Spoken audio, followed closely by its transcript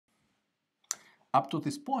Up to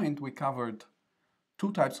this point, we covered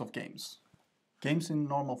two types of games. Games in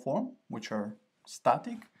normal form, which are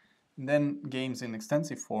static, and then games in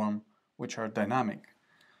extensive form, which are dynamic.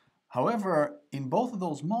 However, in both of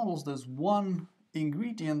those models, there's one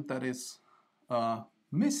ingredient that is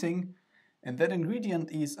missing, and that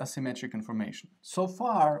ingredient is asymmetric information. So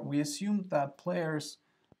far, we assumed that players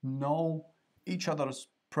know each other's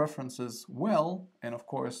preferences well, and of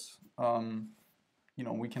course,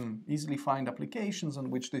 we can easily find applications in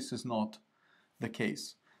which this is not the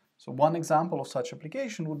case. So one example of such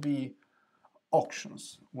application would be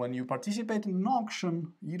auctions. When you participate in an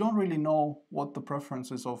auction, you don't really know what the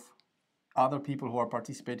preferences of other people who are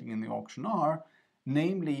participating in the auction are.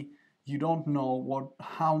 Namely, you don't know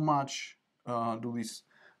how much do these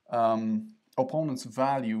opponents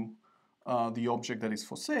value the object that is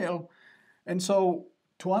for sale. And so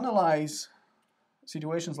to analyze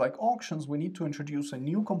situations like auctions, we need to introduce a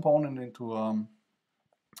new component into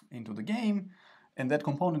the game, and that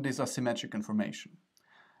component is asymmetric information.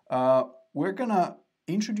 We're going to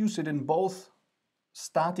introduce it in both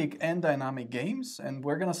static and dynamic games, and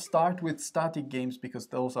we're going to start with static games because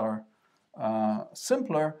those are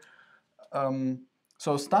simpler.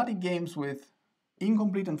 So static games with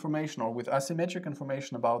incomplete information or with asymmetric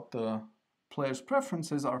information about the player's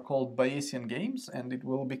preferences are called Bayesian games, and it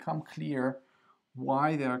will become clear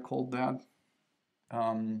why they are called that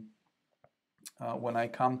when I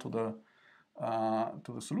come to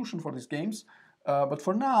the solution for these games. But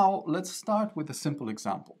for now, let's start with a simple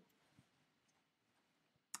example.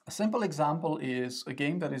 A simple example is a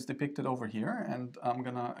game that is depicted over here, and I'm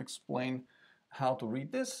going to explain how to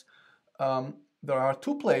read this. There are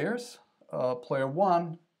two players, player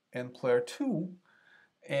 1 and player 2,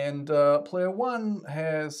 and player 1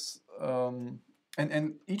 has,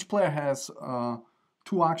 and each player has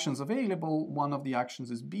two actions available. One of the actions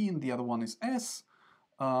is B and the other one is S.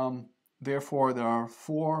 Therefore, there are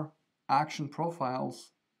 4 action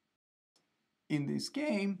profiles in this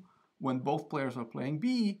game when both players are playing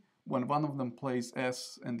B, when one of them plays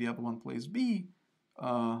S and the other one plays B,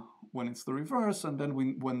 when it's the reverse, and then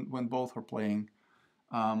when both are playing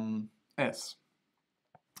S.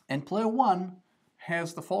 And player 1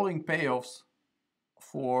 has the following payoffs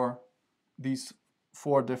for these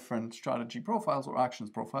 4 different strategy profiles or actions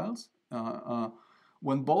profiles.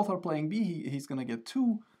 When both are playing B, he's going to get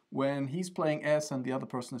 2. When he's playing S and the other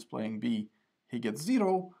person is playing B, he gets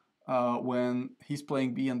 0. When he's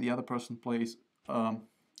playing B and the other person plays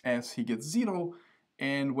S, he gets 0.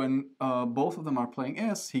 And when both of them are playing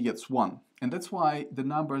S, he gets 1. And that's why the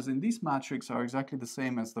numbers in this matrix are exactly the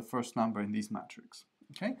same as the first number in this matrix.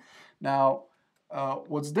 Okay. Now,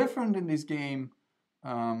 what's different in this game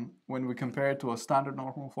when we compare it to a standard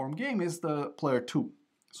normal form game is the player 2.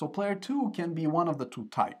 So player 2 can be one of the 2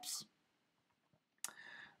 types.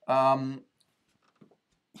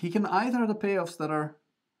 He can either the payoffs that are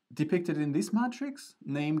depicted in this matrix,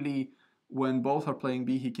 namely when both are playing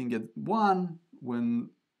B, he can get 1. When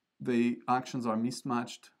the actions are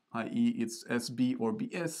mismatched, i.e. it's SB or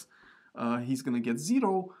BS, he's going to get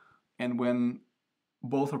 0. And when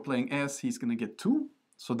both are playing S, he's going to get 2.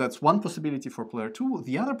 So that's one possibility for player 2.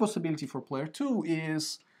 The other possibility for player 2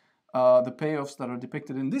 is the payoffs that are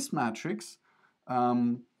depicted in this matrix.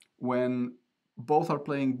 When both are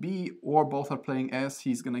playing B or both are playing S,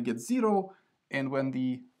 he's going to get 0. And when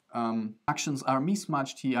the actions are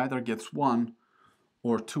mismatched, he either gets 1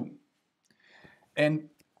 or 2. And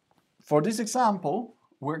for this example,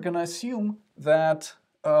 we're going to assume that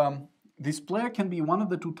this player can be one of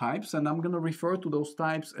the 2 types, and I'm going to refer to those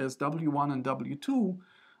types as W1 and W2.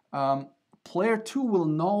 Player 2 will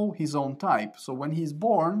know his own type. So when he's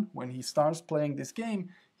born, when he starts playing this game,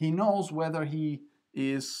 he knows whether he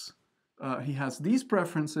has these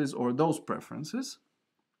preferences or those preferences.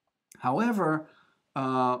 However,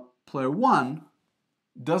 player 1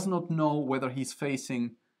 does not know whether he's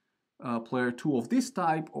facing player 2 of this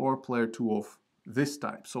type or player 2 of this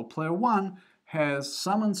type. So player 1 has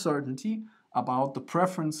some uncertainty about the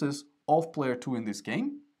preferences of player 2 in this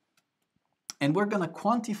game. And we're going to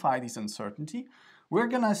quantify this uncertainty. We're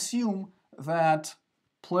going to assume that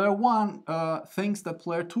player 1 thinks that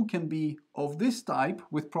player 2 can be of this type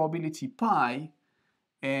with probability pi,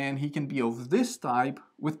 and he can be of this type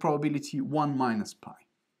with probability 1 minus pi.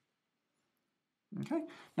 Okay.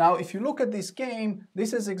 Now, if you look at this game,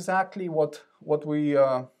 this is exactly what we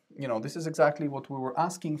this is exactly what we were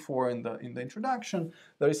asking for in the introduction.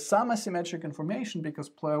 There is some asymmetric information because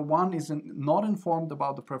player 1 is not informed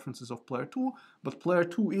about the preferences of player 2, but player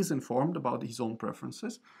 2 is informed about his own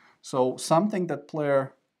preferences. So something that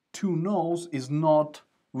player 2 knows is not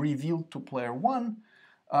revealed to player 1.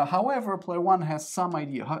 However, player 1 has some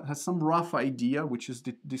idea, has some rough idea, which is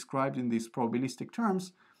described in these probabilistic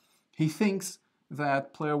terms. He thinks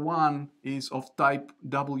that player 1 is of type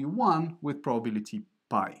W1 with probability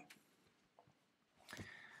pi.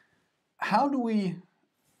 How do we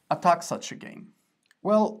attack such a game?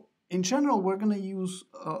 Well, in general, we're going to use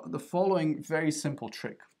the following very simple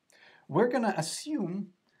trick. We're going to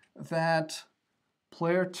assume that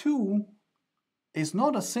player 2 is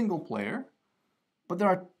not a single player, but there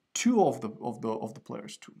are two of the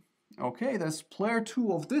players too. Okay, there's player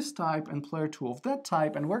 2 of this type and player 2 of that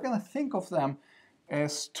type, and we're going to think of them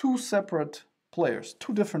as two separate players,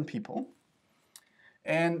 two different people.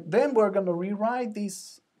 And then we're going to rewrite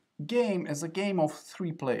this game as a game of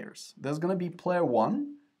three players. There's going to be player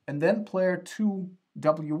 1, and then player 2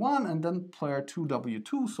 W1, and then player 2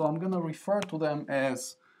 W2. So I'm going to refer to them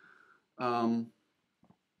as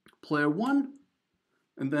player 1,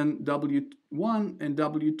 and then W1 and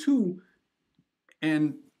W2,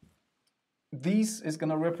 and this is going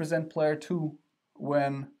to represent player 2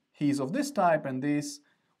 when he's of this type, and this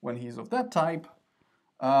when he's of that type.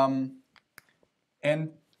 And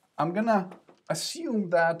I'm going to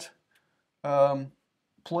assume that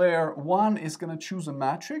player 1 is going to choose a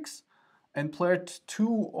matrix, and player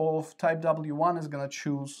 2 of type W1 is going to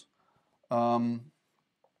choose a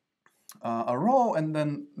row, and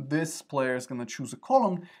then this player is going to choose a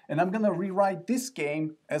column. And I'm going to rewrite this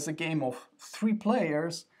game as a game of three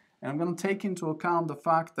players, and I'm going to take into account the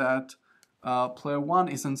fact that player 1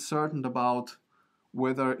 is uncertain about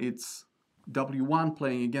whether it's W1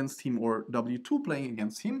 playing against him or W2 playing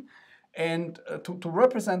against him. And to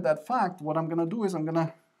represent that fact, what I'm going to do is I'm going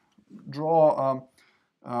to draw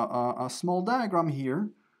a small diagram here.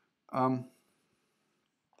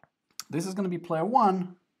 This is going to be player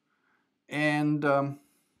 1, and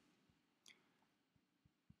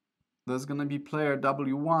there's going to be player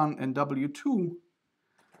W1 and W2.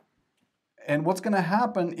 And what's going to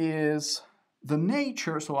happen is the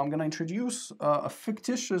nature, so I'm going to introduce a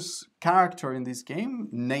fictitious character in this game,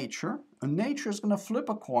 nature. And nature is going to flip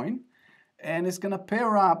a coin, and it's going to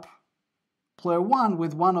pair up player 1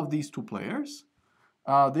 with one of these two players.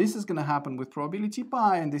 This is going to happen with probability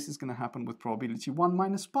pi, and this is going to happen with probability 1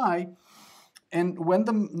 minus pi. And when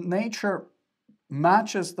the nature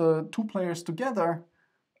matches the two players together,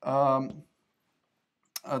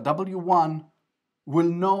 W1 will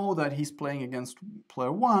know that he's playing against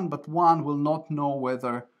player 1, but 1 will not know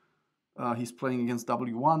whether he's playing against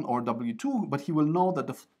W1 or W2, but he will know that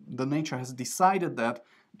the nature has decided that.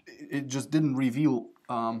 It just didn't reveal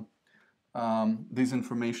this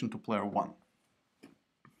information to player 1.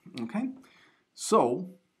 Okay, so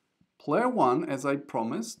player 1, as I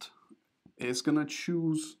promised, is going to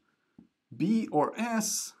choose B or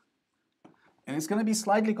S, and it's going to be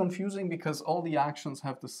slightly confusing because all the actions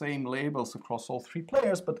have the same labels across all three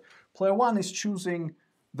players, but player 1 is choosing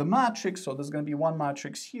the matrix, so there's going to be one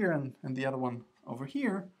matrix here and the other one over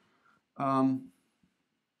here. And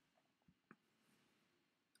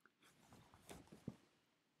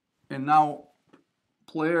now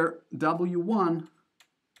player W1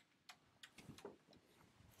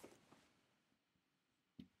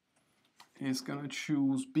 is going to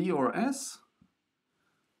choose B or S,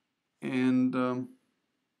 and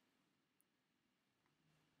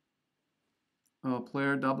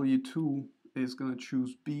player W2 is going to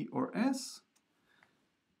choose B or S,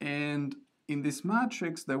 and in this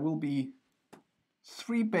matrix there will be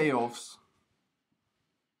three payoffs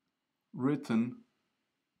written,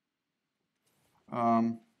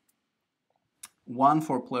 one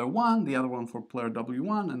for player 1, the other one for player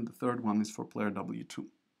W1, and the third one is for player W2.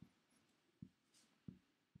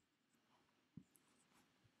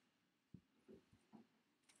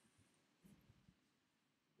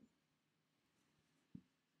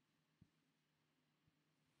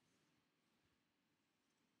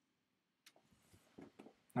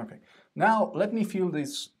 Okay, now let me fill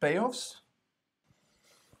these payoffs.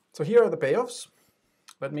 So here are the payoffs.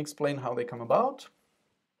 Let me explain how they come about.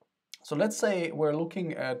 So let's say we're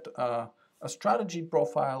looking at a strategy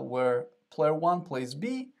profile where player 1 plays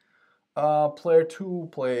B, player 2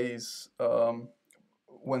 plays,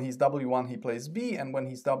 when he's W1 he plays B, and when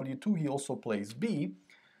he's W2 he also plays B.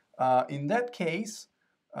 In that case,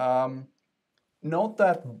 note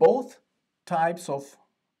that both types of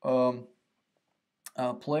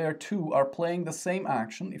player 2 are playing the same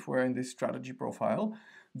action if we're in this strategy profile.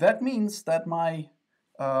 That means that my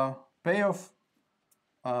payoff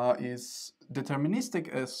is deterministic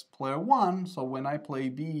as player 1, so when I play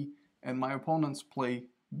B and my opponents play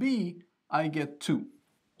B, I get 2.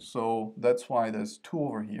 So that's why there's 2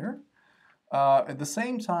 over here. At the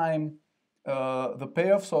same time, the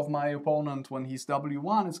payoffs of my opponent when he's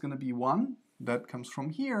W1 is going to be 1. That comes from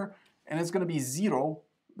here. And it's going to be 0.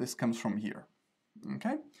 This comes from here.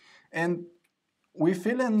 Okay? And we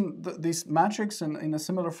fill in this matrix in a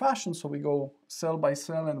similar fashion. So we go cell by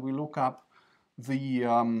cell and we look up the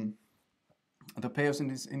payoffs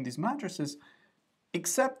in these matrices,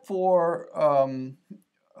 except for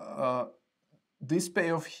this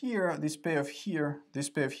payoff here, this payoff here, this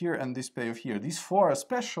payoff here, and this payoff here. These 4 are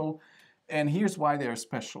special, and here's why they are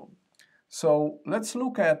special. So let's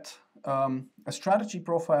look at a strategy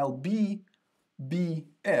profile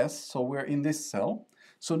BBS. So we're in this cell.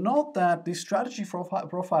 So note that this strategy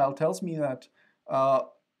profile tells me that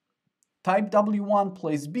type W1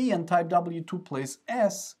 plays B and type W2 plays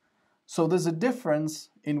S. So there's a difference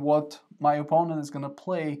in what my opponent is going to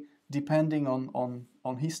play depending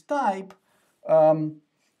on his type.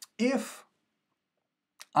 If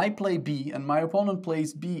I play B and my opponent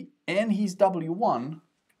plays B and he's W1,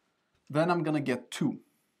 then I'm going to get 2.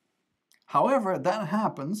 However, that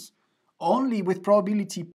happens only with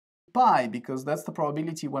probability pi, because that's the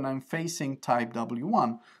probability when I'm facing type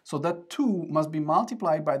W1. So that 2 must be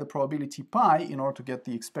multiplied by the probability pi in order to get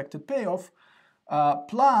the expected payoff,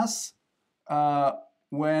 plus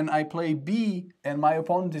when I play B and my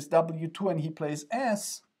opponent is W2 and he plays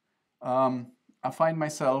S, I find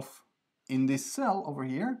myself in this cell over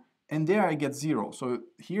here, and there I get 0. So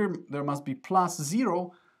here there must be plus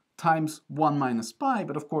 0 times 1 minus pi,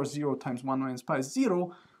 but of course 0 times 1 minus pi is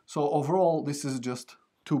 0, so overall this is just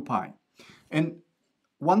 2 pi. And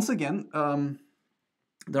once again,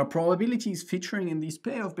 there are probabilities featuring in these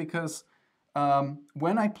payoff because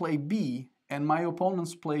when I play B and my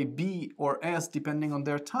opponents play B or S depending on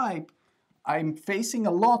their type, I'm facing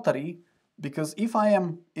a lottery, because if I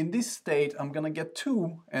am in this state, I'm going to get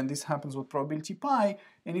 2, and this happens with probability pi,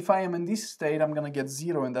 and if I am in this state, I'm going to get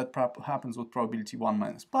 0, and that happens with probability 1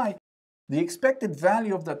 minus pi. The expected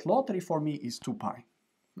value of that lottery for me is 2 pi.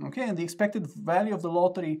 Okay, and the expected value of the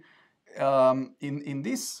lottery in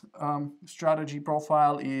this strategy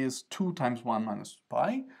profile is 2 times 1 minus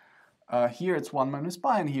pi. Here it's 1 minus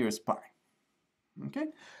pi, and here is pi. Okay,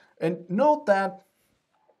 and note that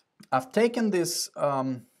I've taken this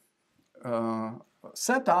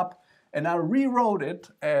setup and I rewrote it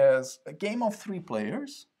as a game of 3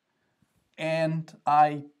 players, and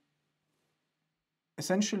I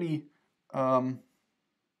essentially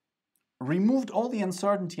removed all the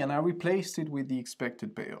uncertainty and I replaced it with the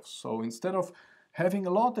expected payoffs. So instead of having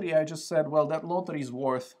a lottery, I just said, well, that lottery is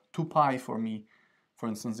worth 2 pi for me. For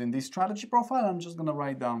instance, in this strategy profile, I'm just going to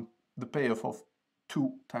write down the payoff of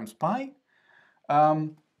 2 times pi.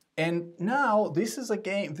 And now this is a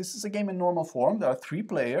game in normal form. There are 3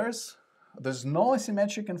 players. There's no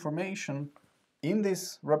asymmetric information in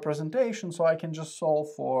this representation, so I can just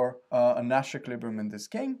solve for a Nash equilibrium in this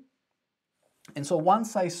game. And so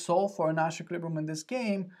once I solve for a Nash equilibrium in this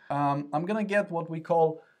game, I'm going to get what we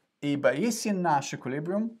call a Bayesian Nash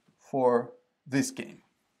equilibrium for this game.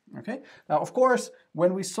 Okay. Now, of course,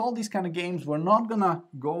 when we solve these kind of games, we're not going to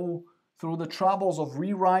go through the troubles of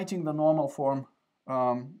rewriting the normal form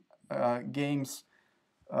games,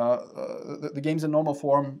 the games in normal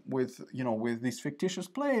form with these fictitious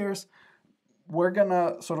players. We're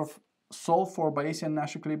gonna sort of solve for Bayesian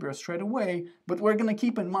Nash equilibria straight away, but we're gonna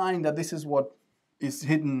keep in mind that this is what is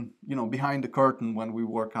hidden, behind the curtain when we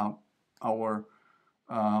work out our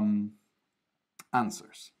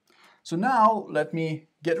answers. So now let me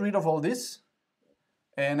get rid of all this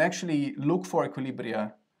and actually look for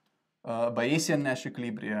equilibria, Bayesian Nash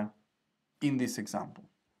equilibria in this example.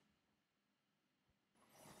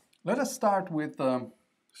 Let us start with a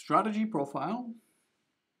strategy profile,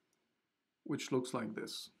 which looks like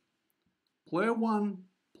this. Player 1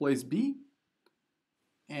 plays B,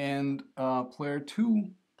 and player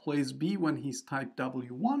 2 plays B when he's type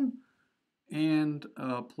W1, and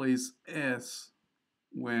plays S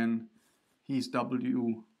when he's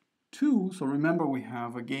W2. So remember, we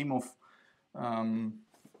have a game of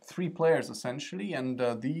 3 players essentially, and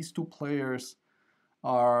these 2 players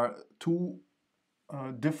are 2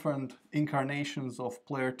 different incarnations of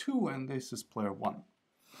player 2, and this is player 1.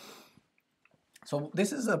 So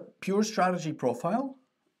this is a pure strategy profile,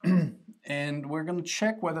 and we're going to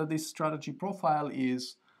check whether this strategy profile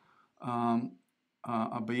is a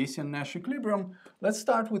Bayesian Nash equilibrium. Let's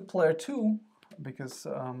start with player 2, because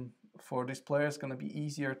for this player it's going to be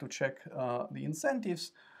easier to check the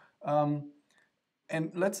incentives.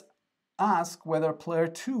 And let's ask whether player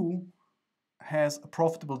 2 has a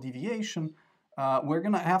profitable deviation. We're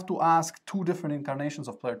going to have to ask 2 different incarnations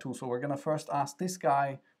of player 2. So we're going to first ask this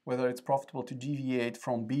guy whether it's profitable to deviate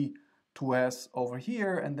from B to S over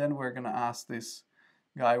here, and then we're going to ask this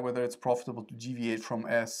guy whether it's profitable to deviate from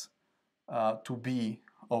S to B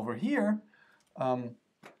over here.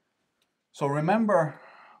 So remember,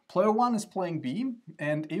 player 1 is playing B,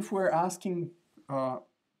 and if we're asking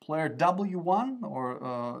player W1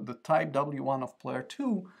 or the type W1 of player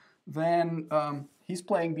 2, then he's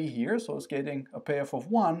playing B here, so it's getting a payoff of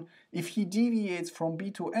 1. If he deviates from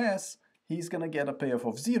B to S, he's going to get a payoff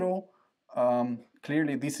of 0.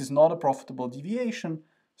 Clearly, this is not a profitable deviation,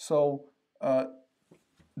 so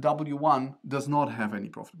W1 does not have any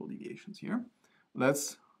profitable deviations here.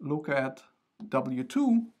 Let's look at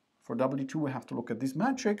W2. For W2, we have to look at this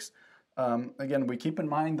matrix. Again, we keep in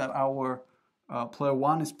mind that our player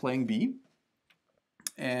 1 is playing B,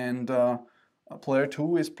 and player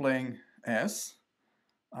 2 is playing S.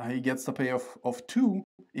 He gets the payoff of 2.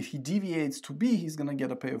 If he deviates to B, he's going to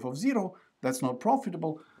get a payoff of 0. That's not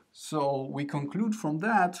profitable. So we conclude from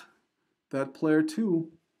that that player 2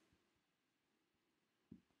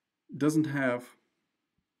 doesn't have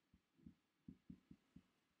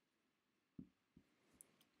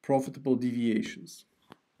profitable deviations.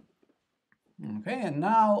 Okay, and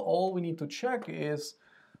now all we need to check is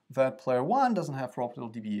that player 1 doesn't have profitable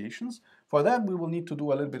deviations. For that, we will need to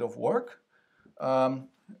do a little bit of work.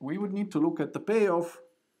 We would need to look at the payoff,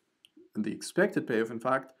 the expected payoff, in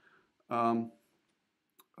fact,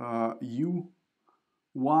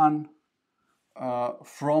 U1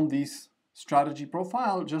 from this strategy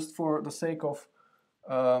profile, just for the sake of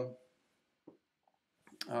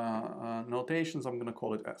notations, I'm going to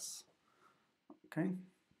call it S. Okay,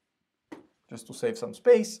 just to save some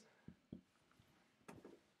space.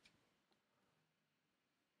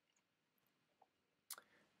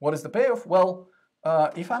 What is the payoff? Well,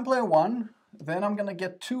 if I'm player 1, then I'm going to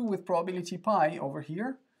get 2 with probability pi over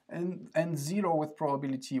here, and 0 with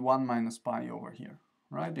probability 1 minus pi over here,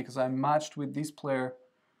 right? Because I'm matched with this player,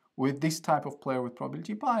 with this type of player with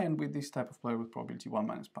probability pi, and with this type of player with probability 1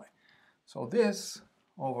 minus pi. So this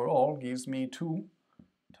overall gives me 2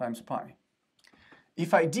 times pi.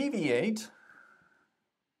 If I deviate,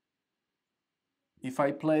 if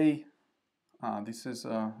I play, this is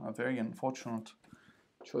a very unfortunate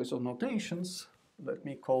choice of notations. Let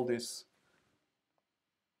me call this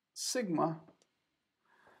sigma.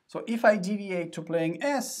 So if I deviate to playing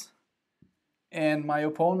S, and my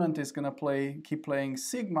opponent is going to keep playing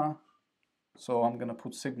sigma, so I'm going to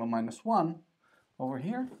put sigma minus 1 over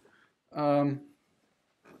here, then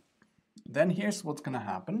here's what's going to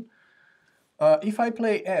happen. If I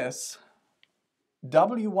play S,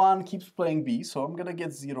 W1 keeps playing B, so I'm going to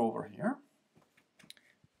get 0 over here.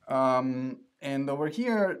 And over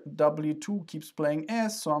here, W2 keeps playing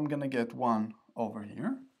S, so I'm going to get 1 over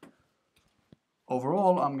here.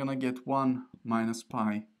 Overall, I'm going to get 1 minus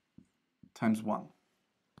pi times 1.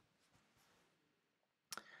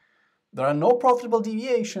 There are no profitable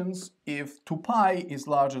deviations if 2 pi is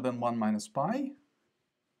larger than 1 minus pi.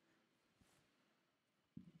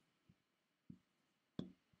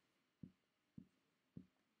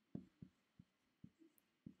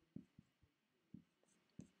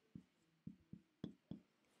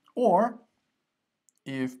 Or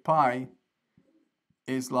if pi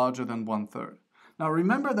is larger than 1/3. Now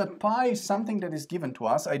remember that pi is something that is given to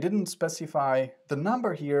us. I didn't specify the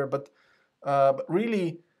number here, but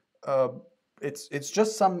really it's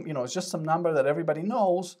just some, it's just some number that everybody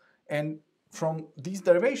knows. And from these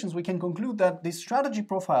derivations, we can conclude that this strategy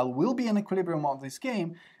profile will be an equilibrium of this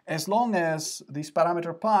game as long as this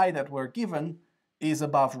parameter pi that we're given is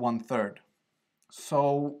above 1/3.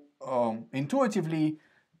 So intuitively,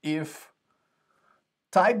 if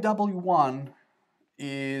type W1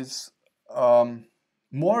 is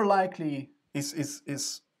more likely,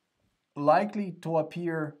 is likely to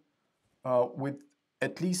appear with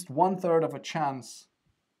at least 1/3 of a chance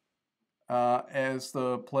as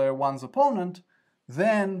the player 1's opponent,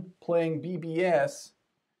 then playing BBS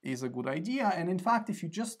is a good idea. And in fact, if you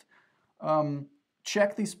just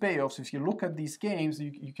check these payoffs, if you look at these games,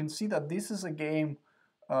 you can see that this is a game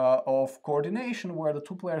of coordination where the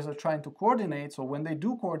two players are trying to coordinate. So when they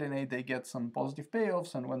do coordinate, they get some positive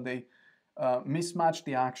payoffs, and when they mismatch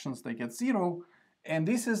the actions, they get 0. And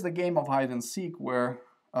this is the game of hide and seek where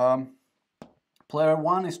player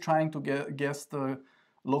 1 is trying to guess the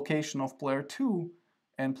location of player 2,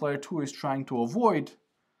 and player 2 is trying to avoid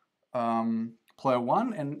player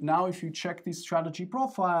 1. And now if you check this strategy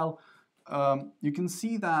profile, you can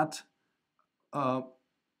see that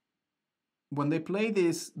when they play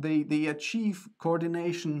this, they achieve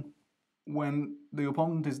coordination when the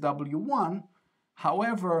opponent is W1.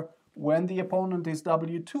 However, when the opponent is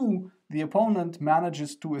W2, the opponent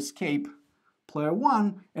manages to escape player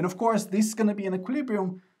 1. And of course, this is going to be an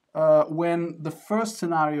equilibrium when the first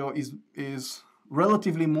scenario is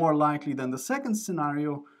relatively more likely than the second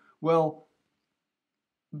scenario. Well,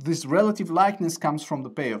 this relative likeness comes from the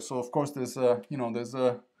payoff. So of course, there's a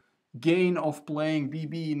gain of playing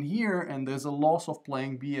BB in here, and there's a loss of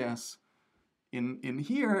playing BS in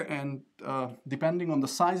here, and depending on the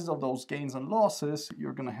sizes of those gains and losses,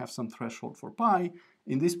 you're going to have some threshold for pi.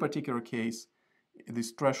 In this particular case,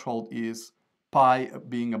 this threshold is pi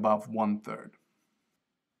being above 1/3.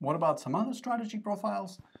 What about some other strategy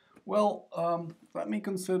profiles? Well, let me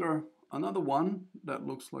consider another one that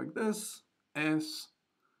looks like this: S,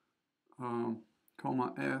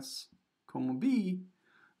 comma S, comma B.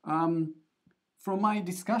 From my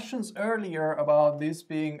discussions earlier about this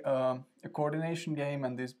being a coordination game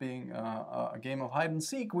and this being a game of hide and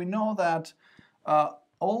seek, we know that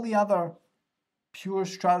all the other pure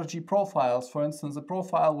strategy profiles, for instance, a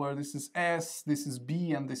profile where this is S, this is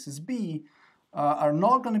B, and this is B, are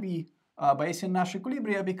not going to be Bayesian-Nash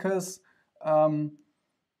equilibria, because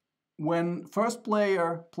when first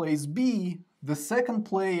player plays B, the second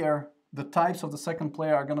player, the types of the second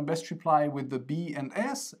player are going to best reply with the B and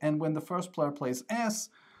S, and when the first player plays S,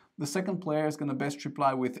 the second player is going to best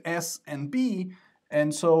reply with S and B,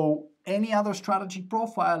 and so any other strategy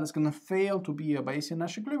profile is going to fail to be a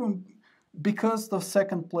Bayesian-Nash equilibrium because the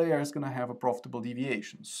second player is going to have a profitable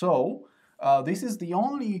deviation. So this is the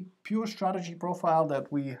only pure strategy profile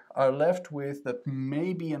that we are left with that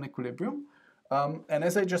may be an equilibrium, and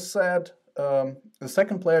as I just said, the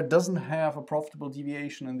second player doesn't have a profitable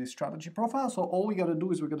deviation in this strategy profile, so all we got to do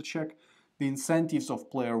is we got to check the incentives of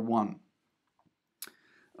player 1.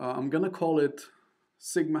 I'm going to call it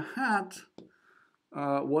sigma hat.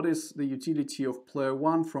 What is the utility of player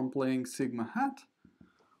 1 from playing sigma hat?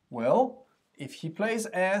 Well, if he plays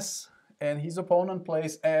S and his opponent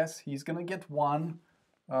plays S, he's going to get 1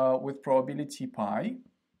 with probability pi.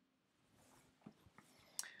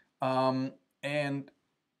 And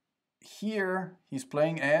here he's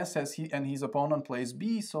playing S and his opponent plays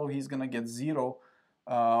B, so he's going to get 0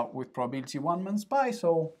 with probability 1 minus pi,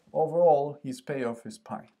 so overall his payoff is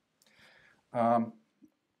pi.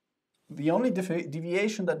 The only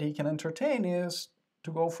deviation that he can entertain is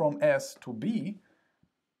to go from S to B,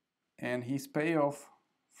 and his payoff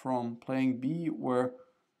from playing B, where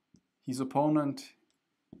his opponent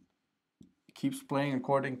keeps playing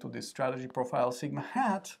according to this strategy profile sigma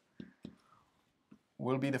hat,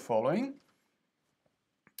 will be the following.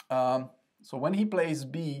 So when he plays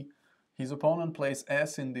B, his opponent plays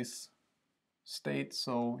S in this state,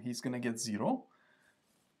 so he's going to get 0.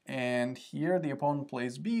 And here the opponent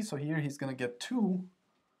plays B, so here he's going to get 2,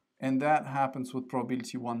 and that happens with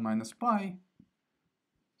probability 1 minus pi.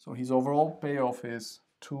 So his overall payoff is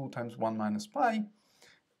 2 times 1 minus pi.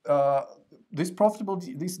 This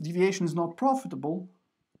deviation is not profitable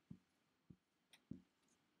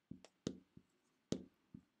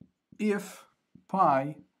if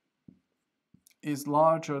pi is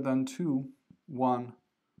larger than 2, 1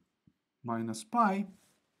 minus pi,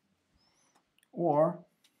 or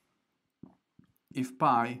if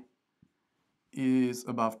pi is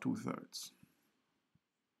above 2/3.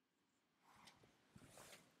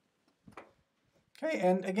 Okay,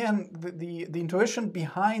 and again, the intuition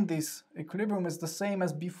behind this equilibrium is the same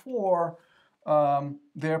as before.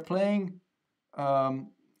 They're playing,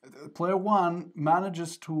 player 1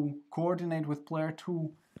 manages to coordinate with player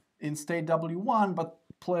 2 in state W1, but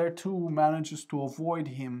player 2 manages to avoid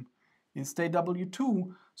him in state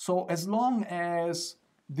W2. So as long as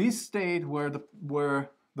this state where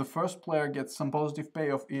the first player gets some positive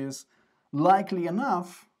payoff is likely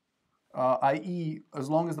enough, i.e. as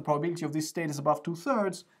long as the probability of this state is above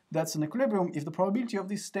 2/3, that's an equilibrium. If the probability of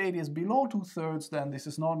this state is below 2/3, then this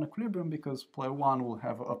is not an equilibrium because player 1 will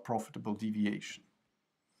have a profitable deviation.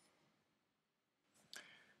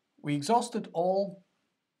 We exhausted all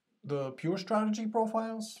the pure strategy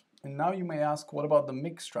profiles, and now you may ask, what about the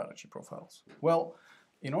mixed strategy profiles? Well,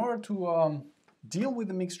 in order to deal with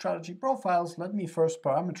the mixed strategy profiles, let me first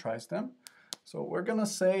parameterize them. So we're going to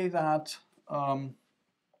say that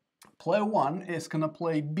player 1 is going to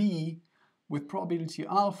play B with probability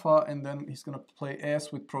alpha, and then he's going to play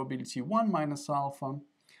S with probability 1 minus alpha.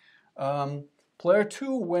 Player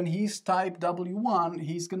 2, when he's type W1,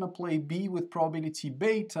 he's going to play B with probability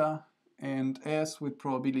beta and S with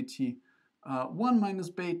probability 1 minus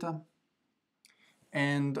beta.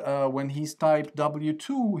 And when he's type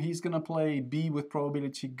W2, he's going to play B with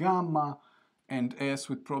probability gamma and S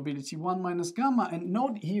with probability 1 minus gamma. And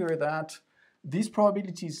note here that this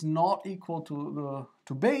probability is not equal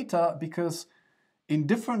to beta, because in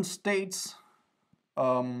different states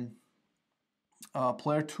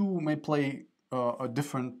player 2 may play a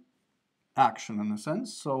different action in a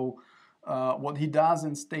sense. So what he does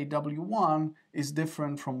in state W1 is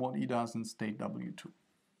different from what he does in state W2.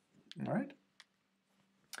 All right?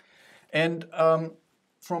 And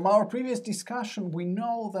from our previous discussion, we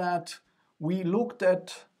know that we looked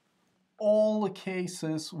at all the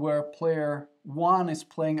cases where player 1 is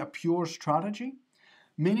playing a pure strategy,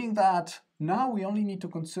 meaning that now we only need to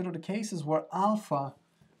consider the cases where alpha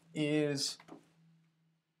is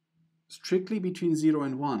strictly between 0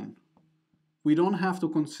 and 1. We don't have to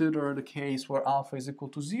consider the case where alpha is equal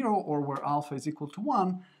to 0 or where alpha is equal to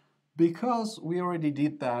 1, because we already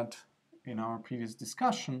did that in our previous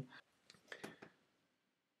discussion.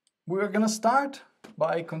 We're going to start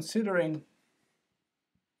by considering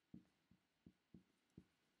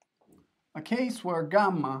a case where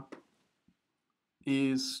gamma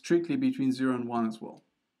is strictly between 0 and 1 as well.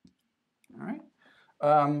 All right.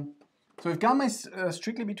 So if gamma is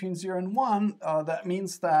strictly between 0 and 1, that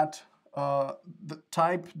means that the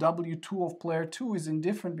type W2 of player 2 is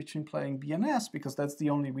indifferent between playing B and S, because that's the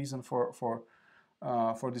only reason for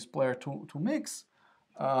this player to mix.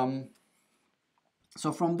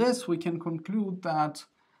 So from this we can conclude that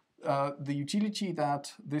the utility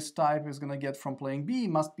that this type is going to get from playing B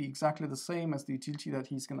must be exactly the same as the utility that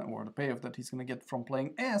he's going to, or the payoff that he's going to get from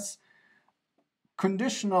playing S,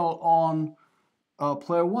 conditional on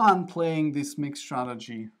player 1 playing this mixed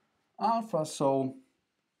strategy alpha. So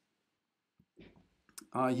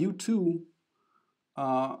U2,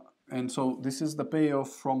 and so this is the payoff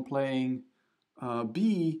from playing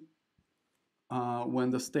B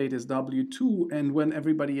when the state is W2 and when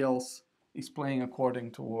everybody else is playing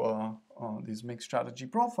according to this mixed strategy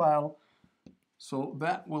profile. So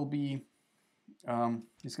that will be,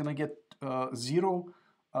 it's going to get 0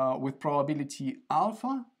 with probability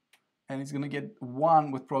alpha, and it's going to get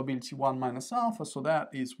 1 with probability 1 minus alpha, so that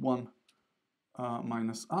is 1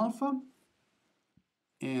 minus alpha.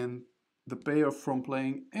 And the payoff from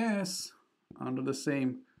playing S under the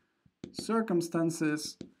same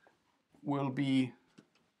circumstances will be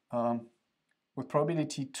with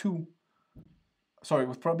probability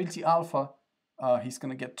alpha, he's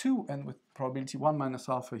going to get 2, and with probability 1 minus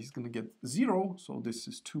alpha, he's going to get 0. So this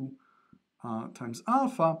is 2 times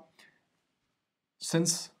alpha.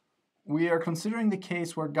 Since we are considering the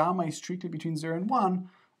case where gamma is strictly between 0 and 1,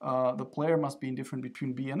 the player must be indifferent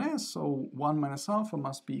between B and S, so 1 minus alpha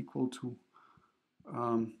must be equal to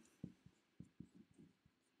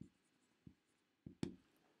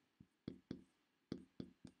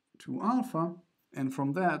alpha, and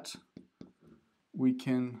from that we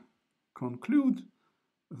can conclude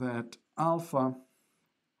that alpha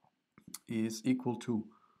is equal to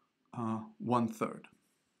 1/3.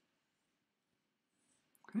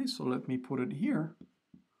 Okay, so let me put it here.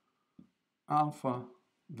 Alpha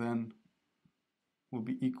then will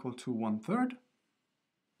be equal to 1/3.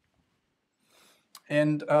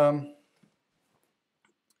 And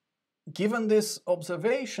given this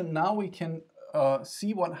observation, now we can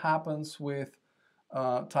see what happens with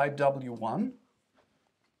type W1.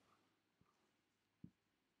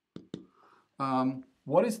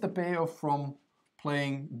 What is the payoff from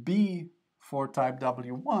playing B for type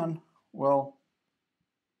W1? Well,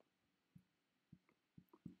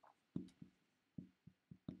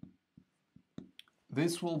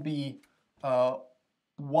 this will be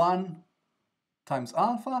 1 times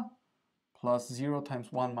alpha plus 0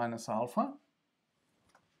 times 1 minus alpha.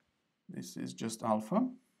 This is just alpha,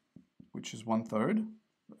 which is 1/3,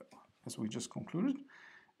 as we just concluded.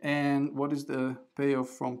 And what is the payoff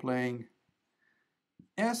from playing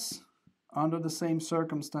S under the same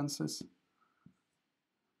circumstances?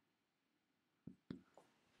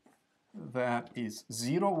 That is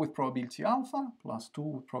 0 with probability alpha plus 2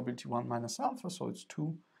 with probability 1 minus alpha, so it's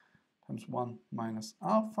 2 times 1 minus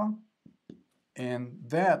alpha. And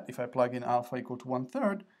that, if I plug in alpha equal to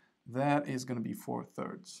 1/3, that is going to be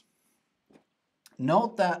 4/3.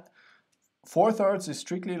 Note that 4/3 is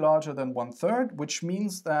strictly larger than 1/3, which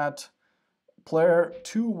means that player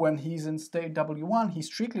 2, when he's in state W1, he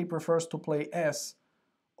strictly prefers to play S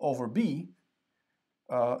over B,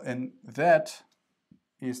 and that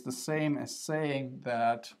is the same as saying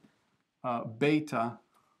that beta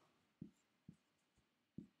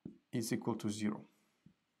is equal to 0.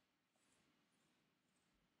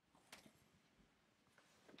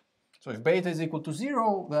 So if beta is equal to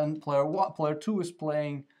 0, then player 2 is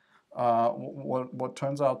playing what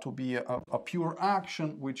turns out to be a pure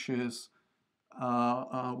action, which is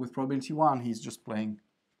with probability 1, he's just playing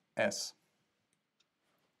S.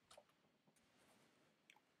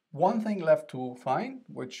 One thing left to find,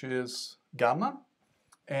 which is gamma.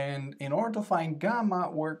 And in order to find gamma,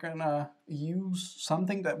 we're gonna use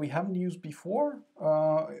something that we haven't used before,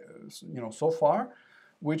 so far,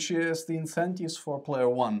 which is the incentives for player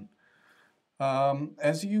one.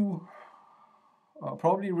 As you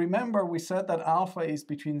probably remember, we said that alpha is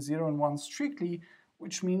between 0 and 1 strictly,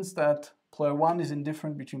 which means that player 1 is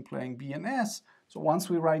indifferent between playing B and S. So once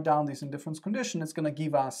we write down this indifference condition, it's going to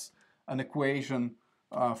give us an equation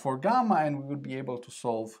for gamma, and we would be able to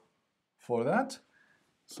solve for that.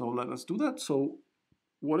 So let us do that. So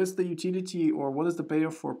what is the utility, or what is the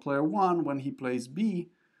payoff for player 1 when he plays B,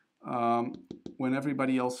 when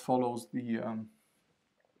everybody else follows the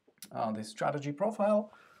strategy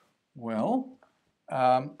profile? Well,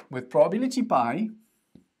 with probability pi,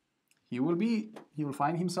 he will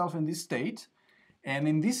find himself in this state, and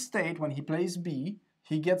in this state, when he plays B,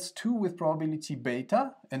 he gets 2 with probability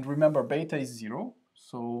beta, and remember beta is 0,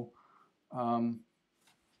 so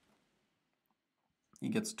he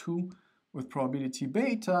gets 2 with probability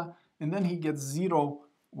beta, and then he gets 0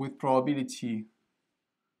 with probability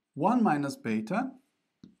 1 minus beta,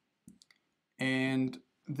 and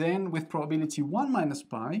then with probability 1 minus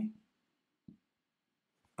pi,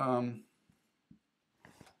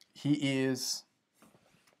 he is,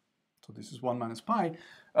 so this is 1 minus pi,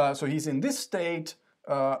 so he's in this state,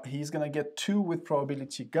 he's going to get 2 with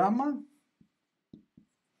probability gamma,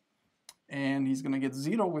 and he's going to get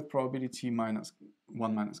 0 with probability minus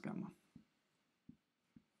 1 minus gamma.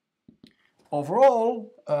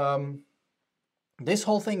 Overall, this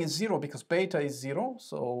whole thing is 0 because beta is 0,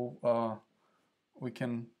 so we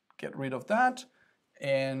can get rid of that.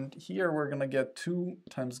 And here we're going to get 2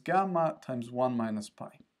 times gamma times 1 minus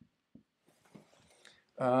pi.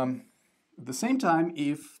 At the same time,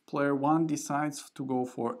 if player 1 decides to go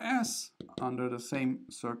for S under the same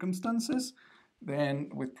circumstances, then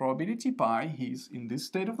with probability pi, he's in this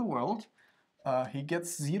state of the world, he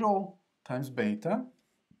gets 0 times beta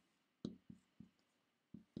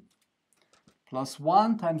plus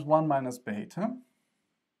 1 times 1 minus beta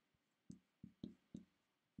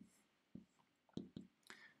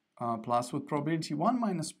plus with probability 1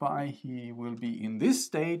 minus pi, he will be in this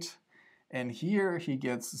state, and here he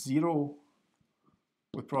gets 0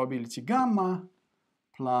 with probability gamma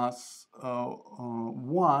plus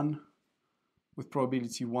 1 with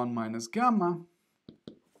probability 1 minus gamma.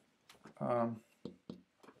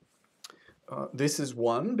 This is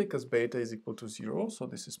 1 because beta is equal to 0, so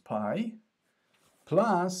this is pi,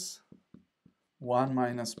 plus 1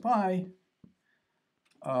 minus pi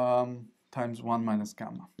times 1 minus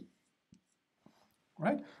gamma.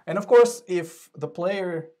 Right? And of course, if the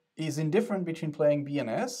player is indifferent between playing B and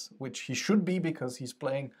S, which he should be because he's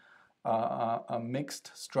playing a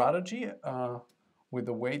mixed strategy with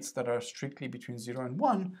the weights that are strictly between 0 and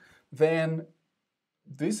 1, then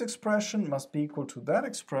this expression must be equal to that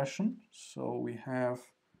expression. So we have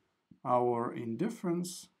our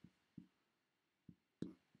indifference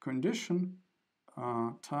condition,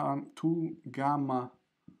 2 gamma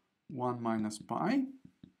 1 minus pi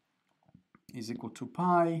is equal to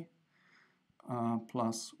pi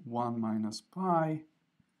plus 1 minus pi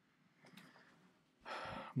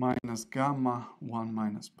minus gamma 1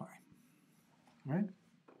 minus pi, right?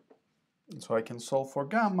 And so I can solve for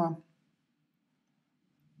gamma.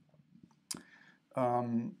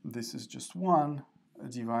 This is just 1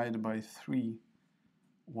 divided by 3,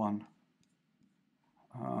 1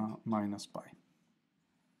 minus pi.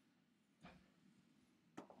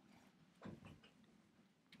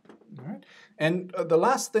 All right. And the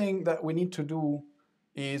last thing that we need to do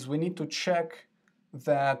is we need to check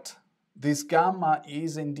that this gamma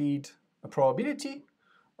is indeed a probability.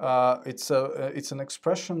 It's an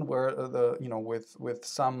expression where with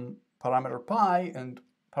some parameter pi, and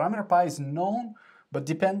parameter pi is known, but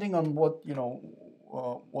depending on what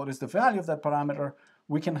is the value of that parameter,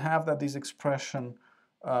 we can have that this expression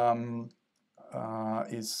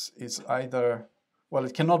is either, well,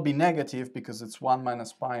 it cannot be negative because it's 1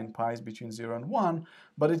 minus pi and pi is between 0 and 1,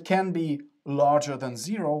 but it can be larger than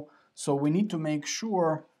 0. So we need to make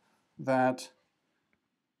sure that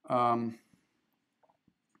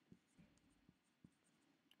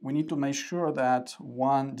we need to make sure that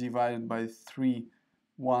 1 divided by 3,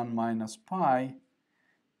 1 minus pi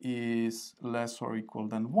is less or equal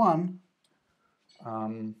than 1.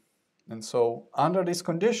 And so under this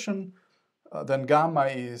condition, then gamma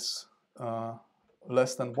is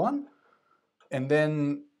less than 1. And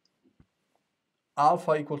then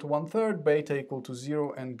alpha equal to 1/3, beta equal to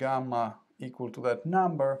 0, and gamma equal to that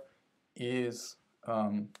number is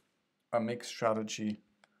a mixed strategy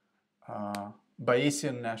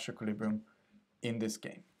Bayesian Nash equilibrium in this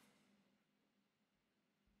game.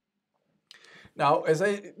 Now, as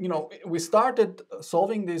we started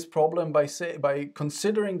solving this problem by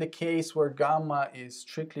considering the case where gamma is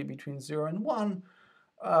strictly between 0 and 1.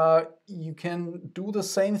 You can do the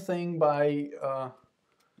same thing by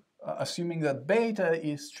assuming that beta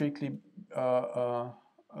is strictly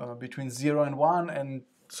between 0 and 1 and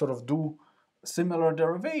sort of do similar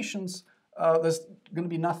derivations. There's going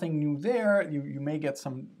to be nothing new there. You may get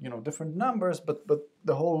some different numbers, but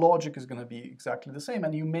the whole logic is going to be exactly the same,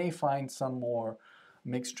 and you may find some more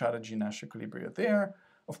mixed strategy Nash equilibria there.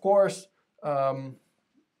 Of course,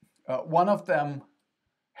 one of them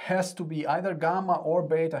has to be either gamma or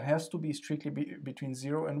beta has to be strictly between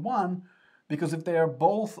 0 and 1, because if they are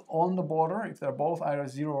both on the border, if they're both either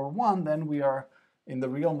 0 or 1, then we are in the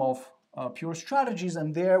realm of pure strategies,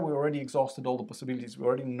 and there we already exhausted all the possibilities. We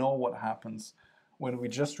already know what happens when we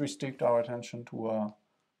just restrict our attention to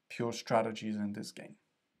pure strategies in this game.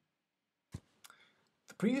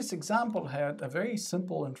 The previous example had a very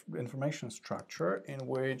simple information structure in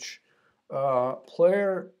which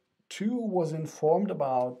player 2 was informed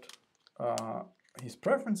about his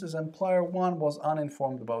preferences and player 1 was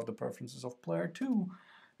uninformed about the preferences of player 2,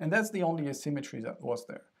 and that's the only asymmetry that was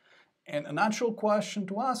there. And a natural question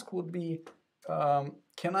to ask would be,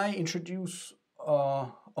 can I introduce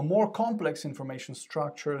a more complex information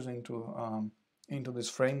structures into this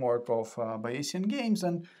framework of Bayesian games?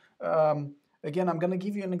 And again, I'm going to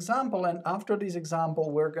give you an example, and after this example,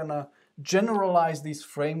 we're going to generalize this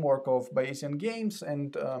framework of Bayesian games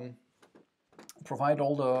and provide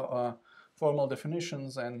all the formal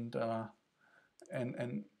definitions and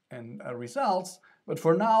results. But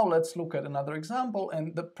for now, let's look at another example,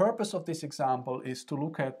 and the purpose of this example is to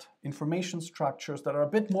look at information structures that are a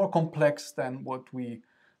bit more complex than what we've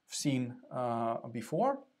seen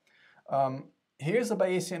before. Here's a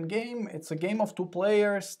Bayesian game. It's a game of 2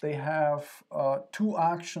 players. They have 2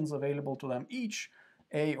 actions available to them each,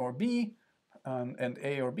 A or B, and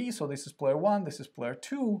A or B. So this is player 1, this is player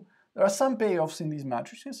 2. There are some payoffs in these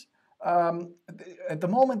matrices. At the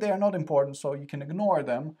moment, they are not important, so you can ignore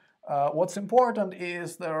them. What's important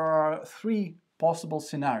is there are 3 possible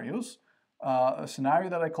scenarios. A scenario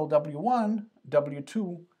that I call W1,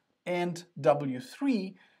 W2, and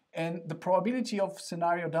W3. And the probability of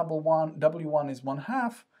scenario W1 is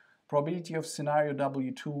 1/2. Probability of scenario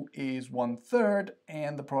W2 is 1/3.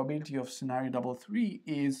 And the probability of scenario W3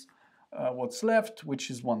 is what's left, which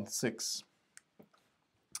is 1/6.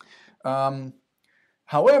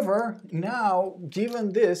 However, now,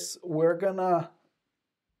 given this, we're gonna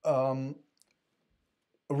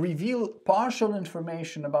reveal partial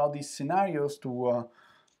information about these scenarios to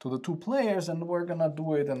the 2 players, and we're gonna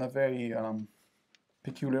do it in a very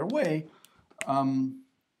peculiar way.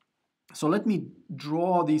 So let me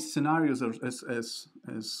draw these scenarios as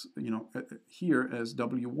here as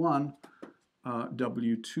W1,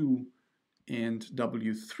 W2, and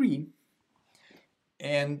W3,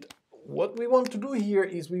 and what we want to do here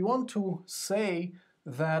is we want to say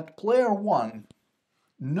that player 1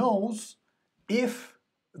 knows if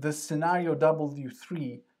the scenario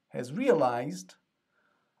W3 has realized,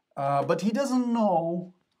 but he doesn't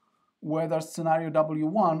know whether scenario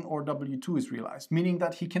W1 or W2 is realized, meaning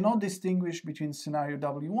that he cannot distinguish between scenario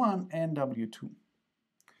W1 and W2.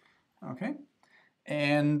 Okay?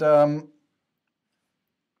 And at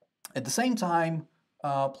the same time,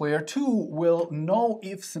 player 2 will know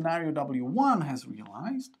if scenario W1 has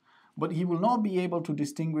realized, but he will not be able to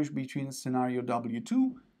distinguish between scenario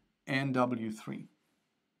W2 and W3.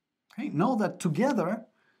 Okay? Know that together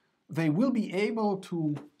they will be able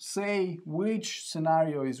to say which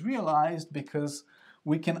scenario is realized, because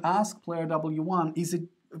we can ask player W1, is it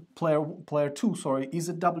player 2, sorry, is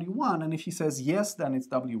it W1? And if he says yes, then it's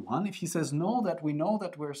W1. If he says no, that we know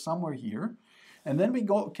that we're somewhere here. And then we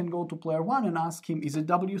can go to player 1 and ask him, is it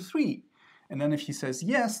W3? And then if he says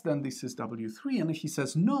yes, then this is W3. And if he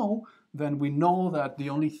says no, then we know that the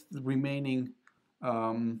only remaining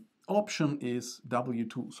option is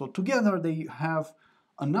W2. So together they have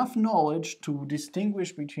enough knowledge to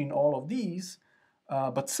distinguish between all of these,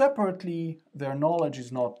 but separately their knowledge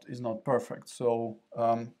is not perfect. So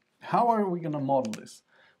how are we going to model this?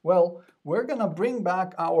 Well, we're going to bring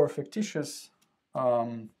back our fictitious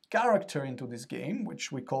character into this game,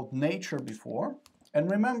 which we called nature before.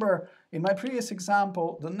 And remember, in my previous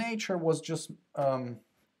example, the nature was just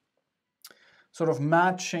sort of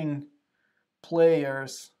matching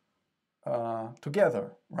players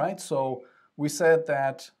together, right? So we said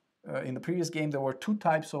that in the previous game there were 2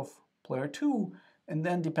 types of player 2, and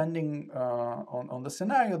then depending on the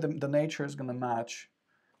scenario, the nature is going to match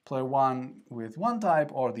player 1 with one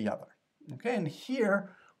type or the other. Okay, and here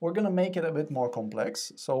we're going to make it a bit more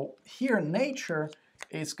complex. So here nature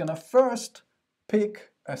is going to first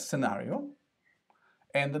pick a scenario,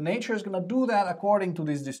 and the nature is going to do that according to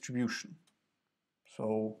this distribution.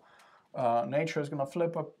 So nature is going to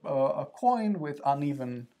flip a coin with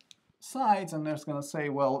uneven sides, and it's going to say,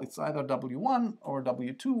 well, it's either W1 or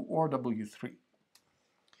W2 or W3.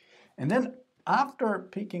 And then after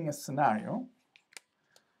picking a scenario,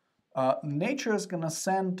 nature is going to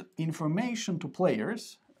send information to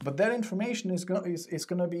players, but that information is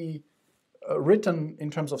going to be written in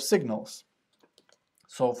terms of signals.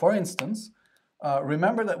 So for instance,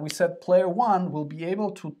 remember that we said player 1 will be able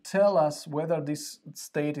to tell us whether this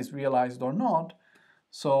state is realized or not.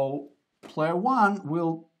 So player 1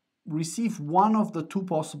 will receive one of the two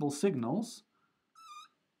possible signals,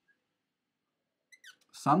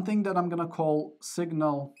 something that I'm going to call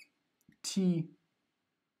signal T1,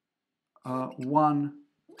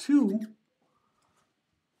 2,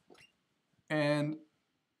 and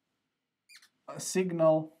a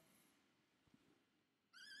signal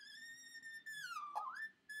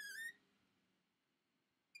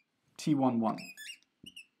T11.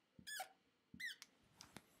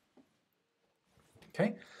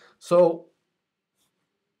 Okay, so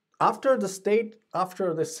after the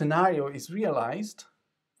scenario is realized,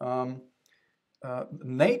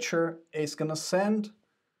 nature is going to send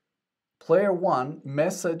player 1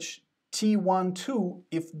 message T12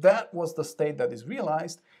 if that was the state that is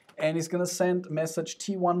realized, and it's going to send message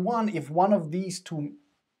T11 if one of these two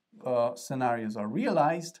scenarios are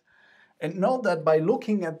realized. And note that by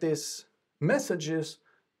looking at these messages,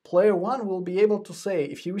 player 1 will be able to say,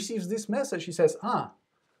 if he receives this message, he says,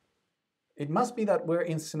 it must be that we're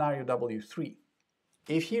in scenario W3.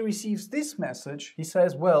 If he receives this message, he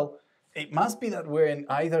says, well, it must be that we're in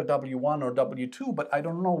either W1 or W2, but I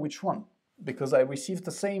don't know which one, because I received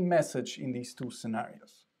the same message in these two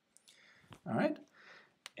scenarios. All right?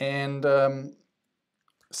 And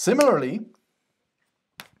similarly,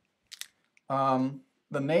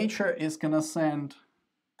 the nature is going to send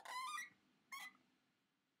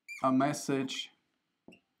a message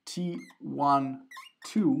T12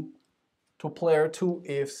 to player 2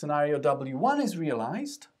 if scenario W1 is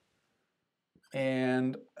realized,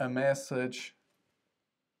 and a message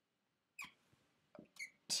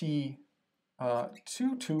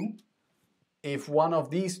T22 if one of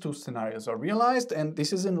these two scenarios are realized. And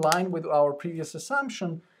this is in line with our previous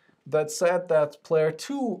assumption that said that player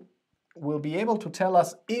 2 will be able to tell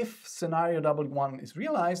us if scenario W1 is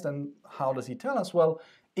realized. And how does he tell us? Well,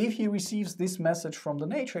 if he receives this message from the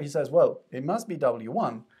nature, he says, well, it must be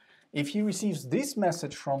W1. If he receives this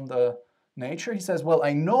message from the nature, he says, well,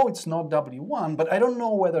 I know it's not W1, but I don't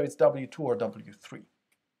know whether it's W2 or W3.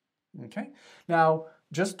 Okay? Now,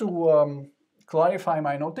 just to clarify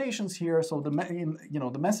my notations here, so the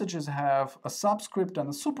messages have a subscript and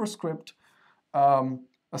a superscript. A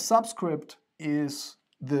subscript is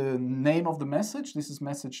the name of the message. This is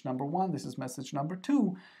message number 1, this is message number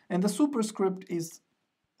 2, and the superscript is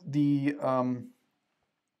the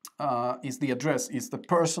address, is the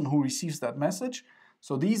person who receives that message.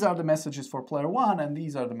 So these are the messages for player 1, and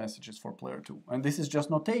these are the messages for player 2. And this is just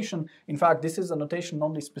notation. In fact, this is a notation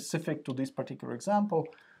only specific to this particular example.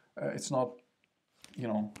 It's not,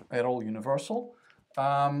 at all universal.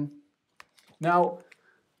 Now,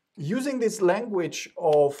 using this language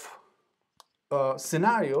of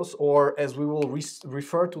scenarios, or as we will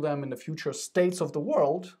refer to them in the future, states of the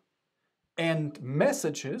world, and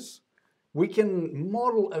messages, we can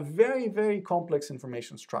model a very, very complex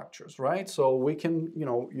information structures, right? So we can,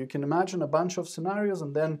 you can imagine a bunch of scenarios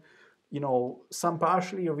and then, some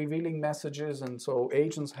partially revealing messages, and so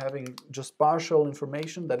agents having just partial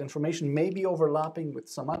information. That information may be overlapping with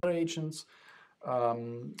some other agents.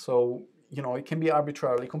 It can be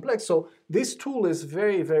arbitrarily complex. So this tool is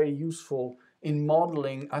very, very useful in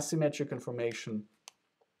modeling asymmetric information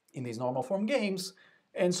in these normal form games.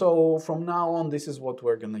 And so from now on, this is what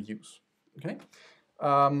we're going to use. Okay.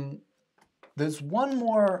 There's one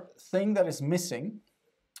more thing that is missing.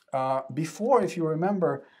 Before, if you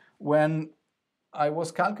remember, when I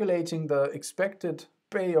was calculating the expected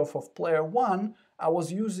payoff of player 1, I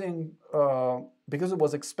was using, because it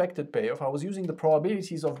was expected payoff, I was using the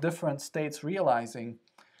probabilities of different states realizing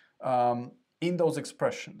in those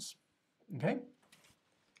expressions. Okay.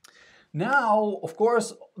 Now, of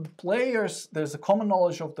course, the players, there's a common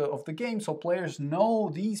knowledge of the game, so players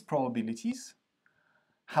know these probabilities.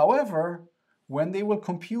 However, when they will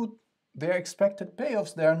compute their expected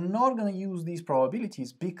payoffs, they are not going to use these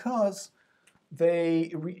probabilities because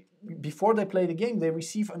before they play the game, they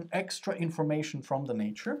receive an extra information from the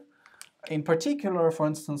nature. In particular, for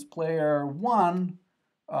instance, player 1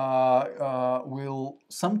 will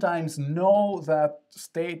sometimes know that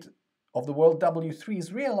state of the world W3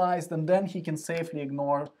 is realized, and then he can safely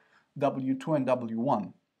ignore W2 and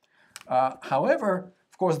W1. However,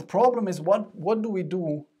 of course, the problem is what do we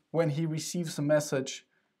do when he receives a message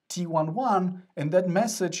T11 and that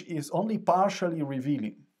message is only partially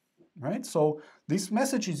revealing, right? So this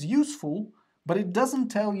message is useful, but it doesn't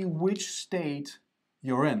tell you which state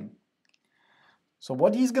you're in. So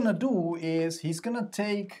what he's going to do is he's going to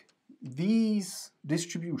take these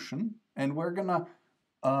distribution, and we're going to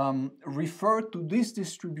refer to this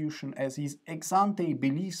distribution as his ex ante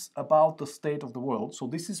beliefs about the state of the world. So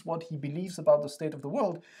this is what he believes about the state of the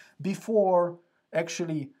world before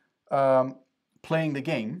actually playing the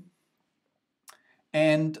game.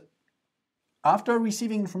 And after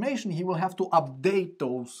receiving information, he will have to update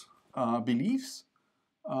those beliefs.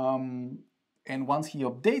 And once he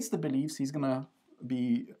updates the beliefs, he's gonna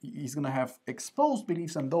have exposed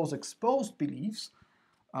beliefs, and those exposed beliefs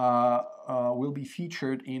will be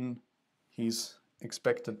featured in his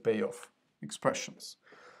expected payoff expressions.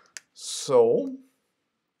 So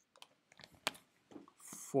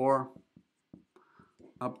for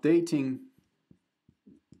updating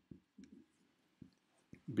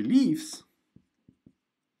beliefs,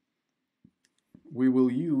 we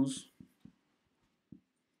will use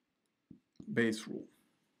Bayes' rule.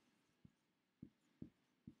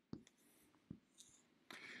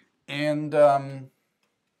 And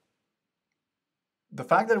the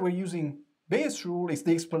fact that we're using Bayes' rule is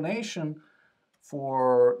the explanation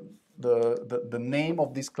for the name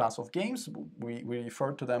of this class of games. We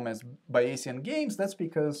refer to them as Bayesian games. That's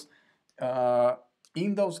because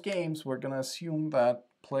in those games, we're going to assume that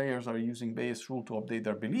players are using Bayes' rule to update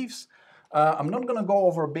their beliefs. I'm not going to go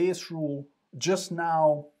over Bayes' rule just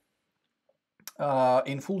now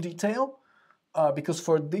in full detail, because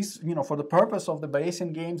for this, for the purpose of the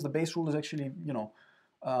Bayesian games, the Bayes' rule is actually,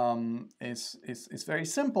 is very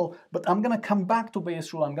simple. But I'm going to come back to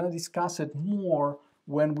Bayes' rule. I'm going to discuss it more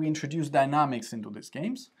when we introduce dynamics into these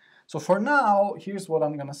games. So for now, here's what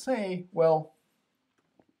I'm going to say. Well,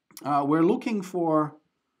 we're looking for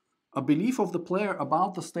a belief of the player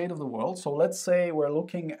about the state of the world. So let's say we're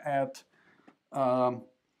looking at the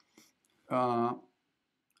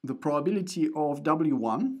probability of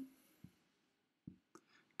W1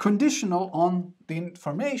 conditional on the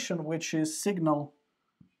information which is signal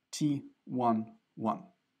T11. All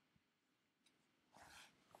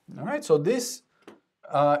right, so this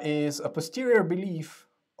is a posterior belief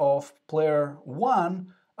of player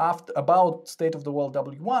 1 about state of the world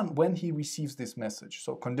W1 when he receives this message.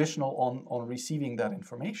 So conditional on receiving that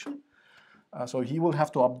information. So he will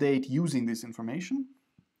have to update using this information.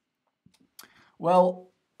 Well,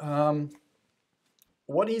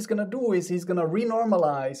 what he's going to do is he's going to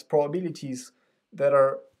renormalize probabilities that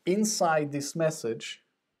are inside this message,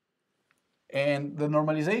 and the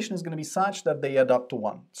normalization is going to be such that they add up to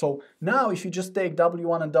 1. So now if you just take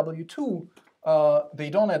W1 and W2, they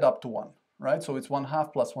don't add up to 1, right? So it's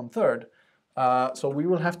 1/2 plus 1/3. So we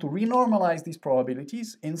will have to renormalize these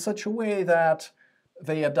probabilities in such a way that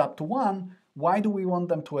they add up to 1. Why do we want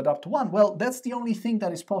them to add up to 1? Well, that's the only thing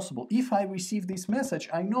that is possible. If I receive this message,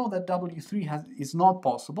 I know that W3 is not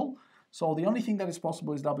possible. So the only thing that is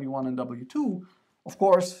possible is W1 and W2. Of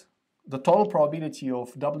course, the total probability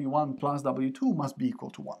of W1 plus W2 must be equal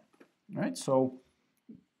to 1. Right? So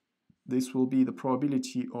this will be the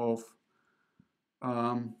probability of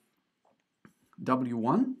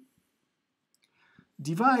W1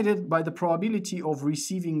 divided by the probability of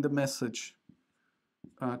receiving the message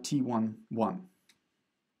T11.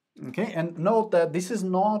 Okay, and note that this is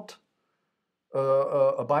not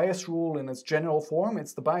a Bayes rule in its general form.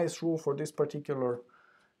 It's the Bayes rule for this particular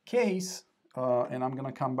case, and I'm going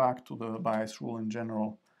to come back to the Bayes rule in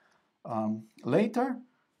general later.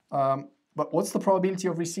 But what's the probability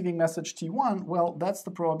of receiving message T1? Well, that's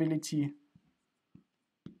the probability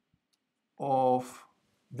of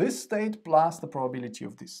this state plus the probability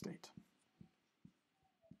of this state.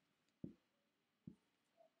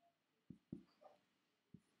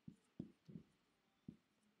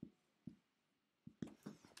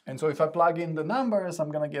 And so if I plug in the numbers, I'm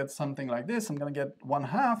going to get something like this. I'm going to get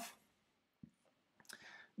 1/2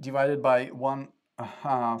 divided by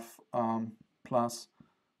 1/2 plus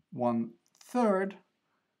 1/3,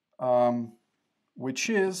 which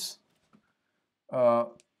is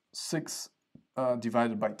 6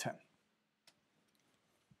 divided by 10.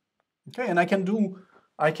 Okay, and I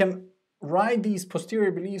can write these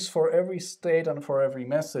posterior beliefs for every state and for every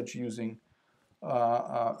message using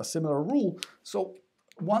a similar rule. So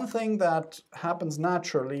one thing that happens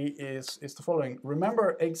naturally is the following.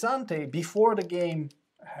 Remember, ex ante, before the game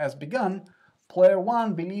has begun, player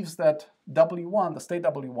 1 believes that W1, the state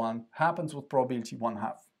W1, happens with probability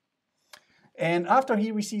 1/2. And after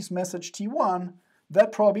he receives message T1,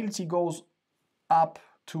 that probability goes up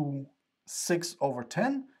to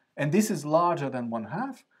 6/10, and this is larger than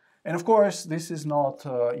 1/2. And of course, this is not,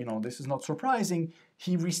 this is not surprising.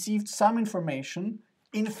 He received some information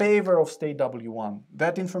in favor of state W1.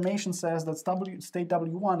 That information says that state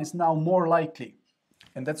W1 is now more likely,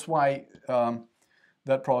 and that's why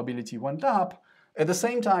that probability went up. At the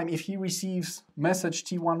same time, if he receives message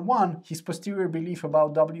T11, his posterior belief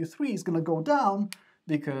about W3 is going to go down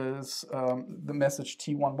because the message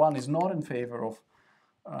T11 is not in favor of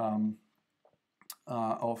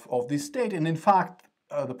this state, and in fact,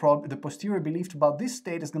 the posterior belief about this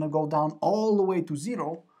state is going to go down all the way to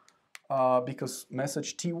 0 because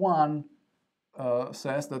message T1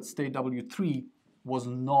 says that state W3 was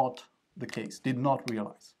not the case, did not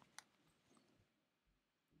realize.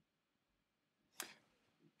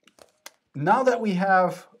 Now that we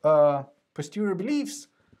have posterior beliefs,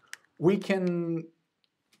 we can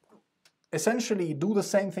essentially do the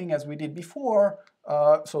same thing as we did before.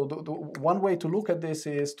 So the one way to look at this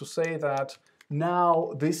is to say that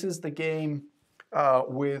now this is the game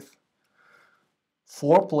with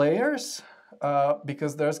 4 players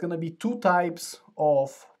because there's going to be 2 types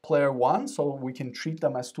of player 1, so we can treat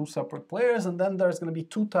them as 2 separate players, and then there's going to be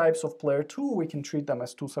 2 types of player 2, we can treat them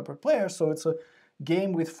as 2 separate players, so it's a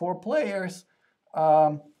game with 4 players.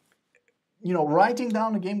 Writing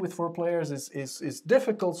down a game with 4 players is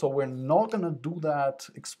difficult, so we're not going to do that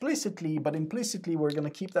explicitly, but implicitly we're going to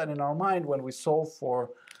keep that in our mind when we solve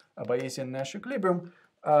for a Bayesian Nash equilibrium.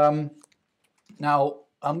 Now,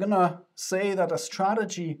 I'm going to say that a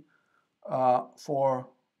strategy for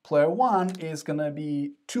player 1 is going to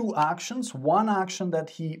be 2 actions. One action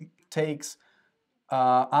that he takes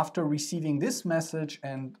after receiving this message,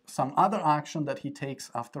 and some other action that he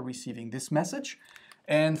takes after receiving this message.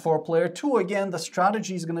 And for player 2, again, the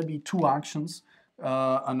strategy is going to be 2 actions.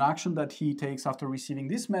 An action that he takes after receiving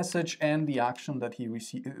this message, and the action that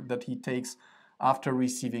he takes after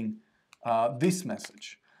receiving this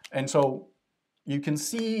message. And so you can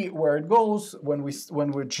see where it goes when we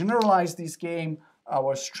generalize this game.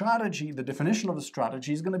 Our strategy, the definition of the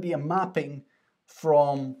strategy, is going to be a mapping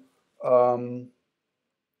from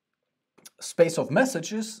space of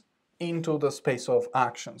messages into the space of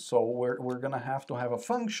actions. So we're going to have a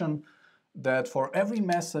function that for every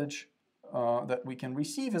message that we can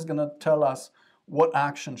receive is going to tell us what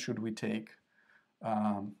action should we take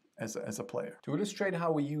as a player. To illustrate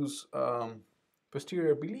how we use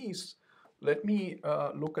posterior beliefs, let me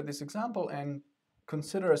look at this example and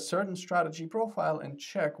consider a certain strategy profile and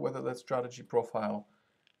check whether that strategy profile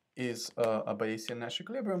is a Bayesian Nash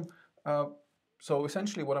equilibrium. So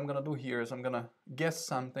essentially what I'm going to do here is I'm going to guess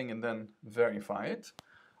something and then verify it.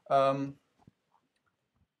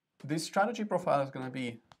 This strategy profile is going to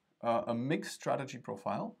be a mixed strategy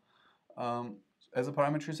profile. As a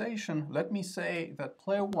parameterization, let me say that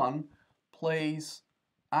player 1 plays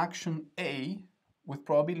action A with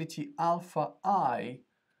probability alpha I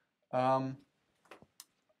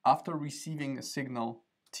after receiving a signal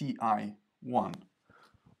Ti1,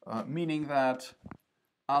 meaning that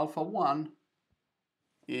alpha 1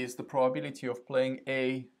 is the probability of playing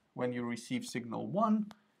A when you receive signal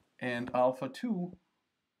 1, and alpha 2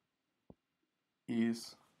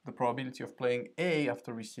 is the probability of playing A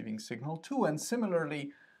after receiving signal 2. And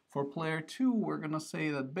similarly, for player 2, we're going to say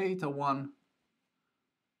that beta 1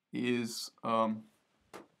 is a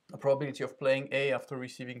probability of playing A after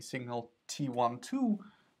receiving signal T12,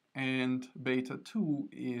 and beta 2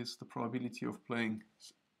 is the probability of playing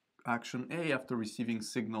action A after receiving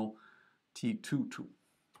signal T22.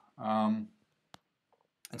 And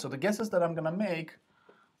so the guesses that I'm going to make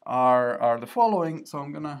are the following. So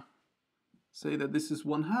I'm going to say that this is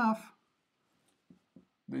 1/2,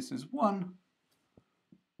 this is 1,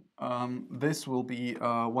 this will be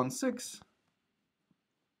 1/6,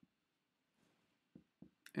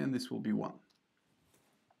 and this will be 1.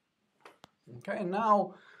 Okay, and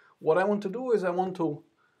now what I want to do is I want to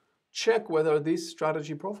check whether this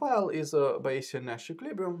strategy profile is a Bayesian Nash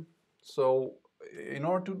equilibrium. So in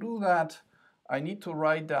order to do that, I need to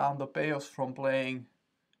write down the payoffs from playing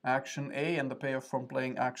action A and the payoff from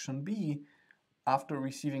playing action B after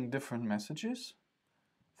receiving different messages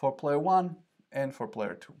for player 1 and for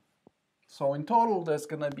player 2. So in total, there's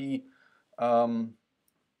going to be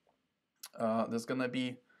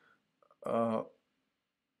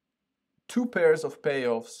 2 pairs of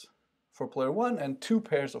payoffs for player 1 and 2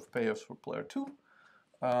 pairs of payoffs for player 2.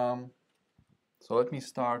 So let me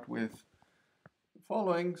start with the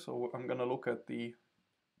following. So I'm going to look at the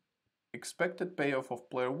expected payoff of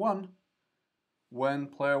player 1 when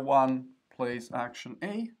player 1 plays action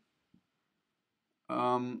A,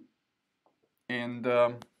 and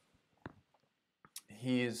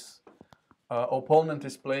his opponent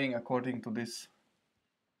is playing according to this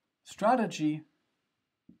strategy.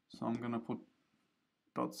 So I'm going to put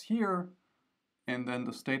dots here, and then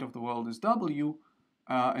the state of the world is W,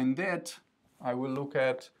 and that I will look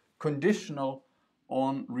at conditional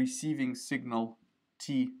on receiving signal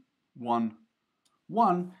T11.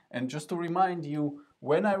 And just to remind you,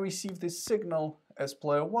 when I receive this signal as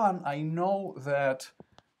player 1, I know that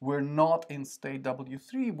we're not in state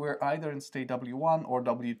W3, we're either in state W1 or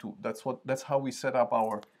W2. That's how we set up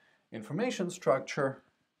our information structure.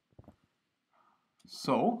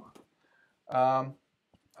 So I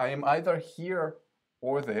am either here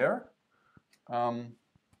or there.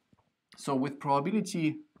 So with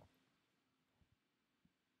probability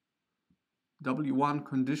W1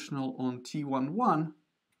 conditional on T11,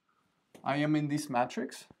 I am in this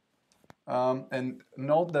matrix. And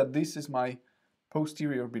note that this is my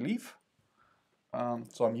posterior belief.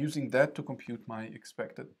 So I'm using that to compute my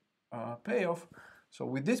expected payoff. So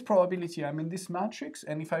with this probability, I'm in this matrix.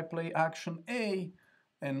 And if I play action A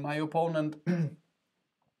and my opponent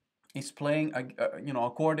is playing,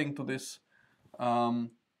 according to this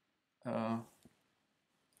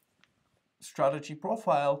strategy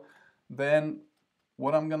profile, then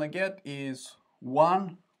what I'm going to get is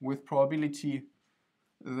 1 with probability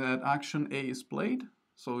that action A is played.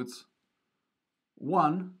 So it's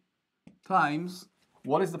 1 times,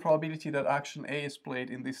 what is the probability that action A is played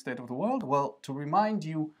in this state of the world? Well, to remind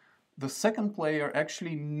you, the second player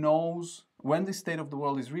actually knows when this state of the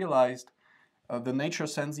world is realized, the nature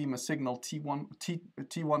sends him a signal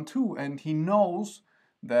T12, and he knows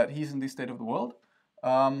that he's in this state of the world.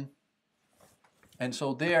 And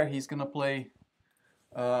so there he's going to play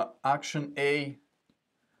action A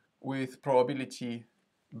with probability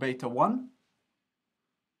beta 1.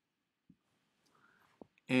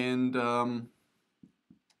 And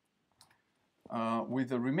with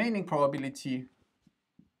the remaining probability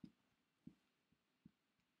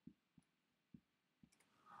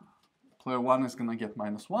player 1 is going to get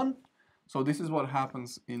 -1. So this is what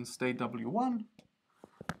happens in state W1.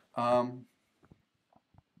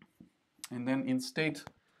 And then in state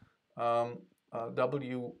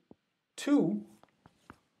W2,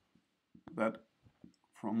 that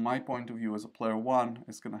from my point of view as a player 1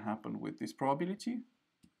 is going to happen with this probability.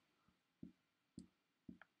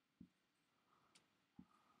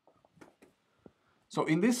 So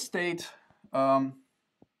in this state,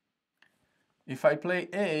 if I play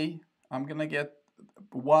A, I'm going to get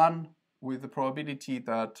 1 with the probability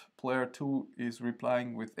that player 2 is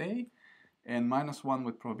replying with A, and -1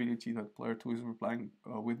 with probability that player 2 is replying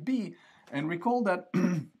with B. And recall that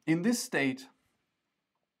in this state,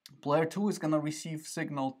 player 2 is going to receive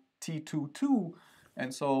signal T22,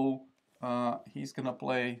 and so he's going to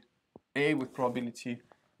play A with probability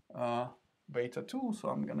beta 2. So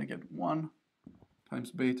I'm going to get 1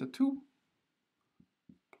 times beta 2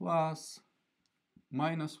 plus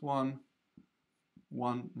 -1,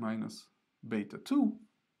 1 minus beta 2.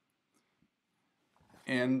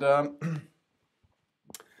 And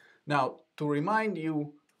now to remind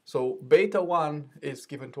you, so beta 1 is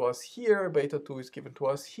given to us here, beta 2 is given to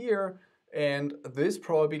us here, and this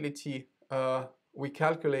probability we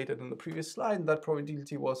calculated in the previous slide. That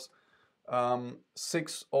probability was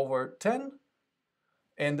 6/10,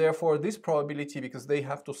 and therefore this probability, because they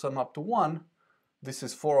have to sum up to 1, this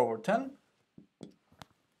is 4/10.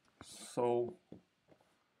 So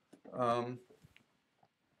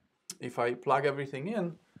if I plug everything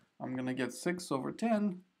in, I'm going to get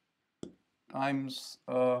 6/10 times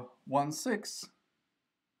 1/6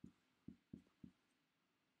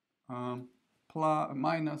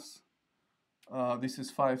 minus, this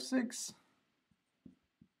is 5/6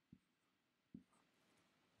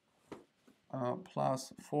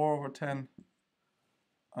 plus 4/10,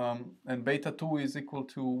 and beta 2 is equal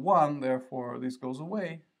to 1, therefore this goes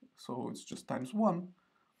away, so it's just times 1.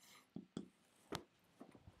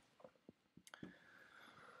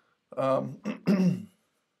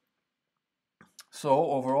 So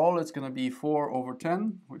overall it's going to be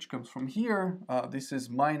 4/10, which comes from here. This is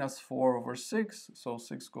minus 4/6, so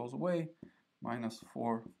 6 goes away, minus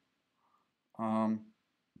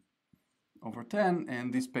 4/10,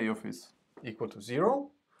 and this payoff is equal to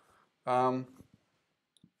 0.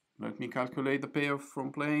 Let me calculate the payoff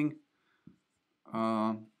from playing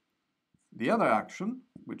the other action,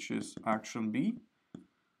 which is action B.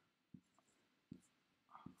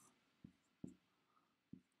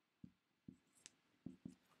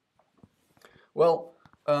 Well,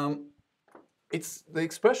 the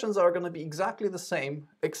expressions are going to be exactly the same,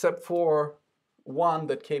 except for one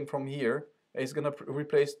that came from here is going to be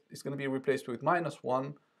replaced with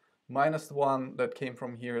 -1. -1 that came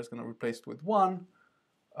from here is going to be replaced with 1.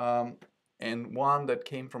 And 1 that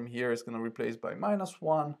came from here is going to be replaced by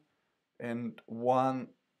 -1. And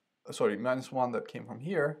 -1 that came from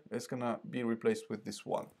here is going to be replaced with this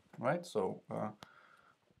 1, right? So,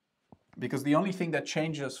 because the only thing that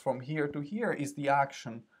changes from here to here is the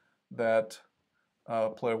action that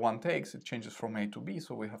player 1 takes. It changes from A to B,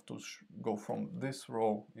 so we have to go from this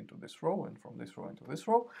row into this row and from this row into this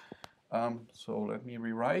row. So let me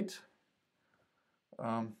rewrite.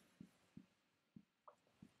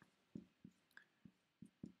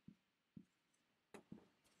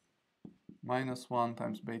 -1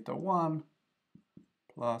 times beta 1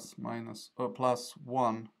 plus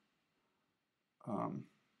 1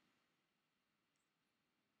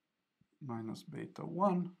 minus beta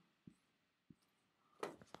 1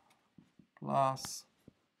 plus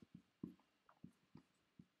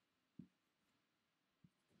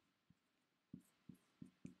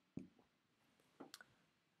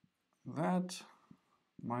that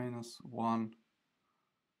 -1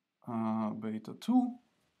 beta 2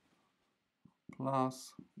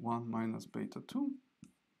 plus 1 minus beta 2.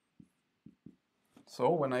 So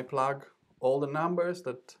when I plug all the numbers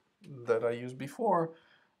that I used before,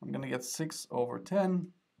 I'm going to get 6 over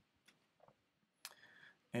 10.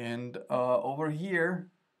 And over here,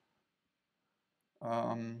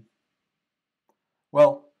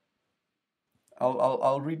 well,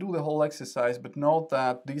 I'll redo the whole exercise, but note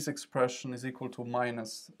that this expression is equal to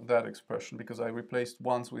minus that expression because I replaced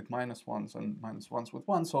 1s with -1s and -1s with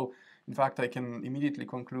 1. So in fact, I can immediately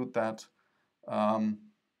conclude that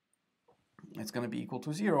it's going to be equal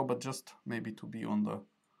to 0, but just maybe to be on the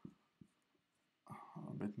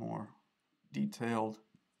a bit more detailed,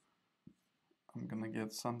 I'm going to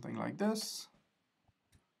get something like this.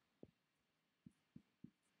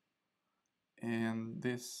 And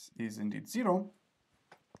this is indeed 0.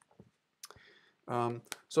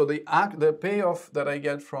 So the payoff that I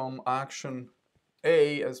get from action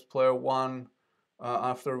A as player 1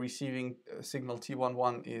 after receiving signal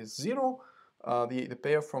T11 is 0. The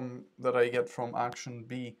payoff that I get from action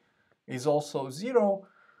B is also 0.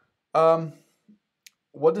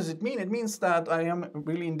 What does it mean? It means that I am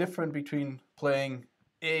really indifferent between playing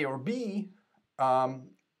A or B.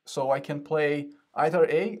 So I can play either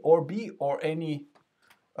A or B or any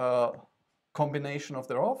combination of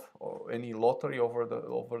thereof, or any lottery over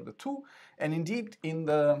the two. And indeed, in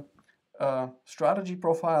the strategy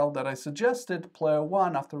profile that I suggested, player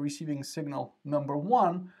 1, after receiving signal number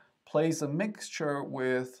 1, plays a mixture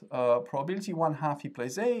with probability 1/2 he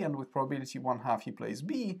plays A and with probability 1/2 he plays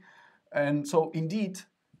B. And so indeed,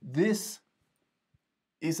 this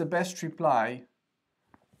is a best reply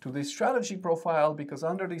to this strategy profile, because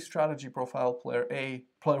under this strategy profile, player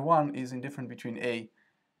 1 is indifferent between A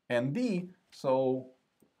and B. So,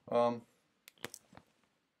 I'm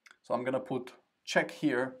going to put check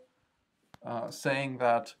here, saying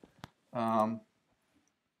that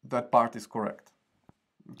that part is correct.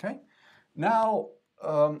 Okay. Now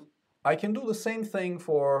I can do the same thing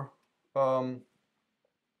for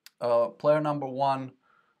player number 1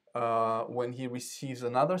 when he receives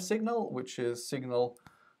another signal, which is signal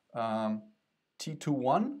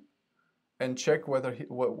T21, and check whether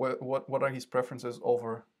what are his preferences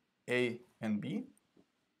over A and B.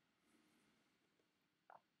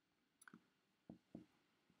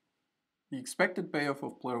 The expected payoff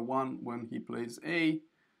of player 1 when he plays A,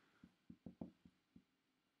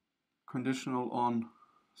 conditional on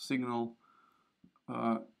signal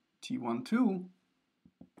T12,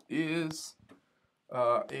 is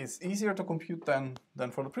easier to compute than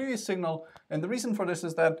for the previous signal. And the reason for this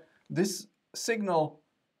is that this signal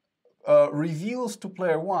reveals to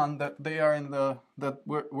player 1 that they are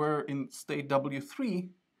we're in state W3,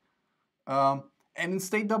 and in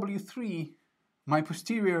state W3 my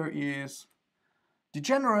posterior is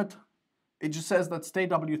degenerate. It just says that state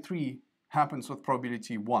W3 happens with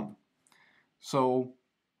probability 1. So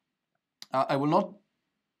I will not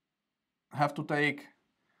have to take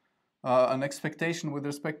an expectation with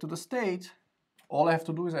respect to the state. All I have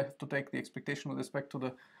to do is I have to take the expectation with respect to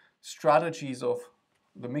the strategies of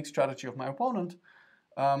the mixed strategy of my opponent.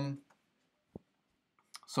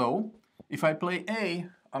 So if I play A,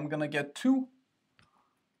 I'm going to get 2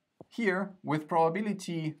 here with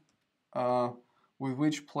probability with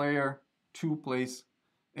which player 2 plays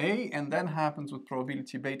A, and then happens with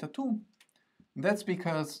probability beta 2. And that's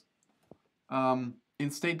because in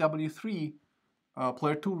state W3,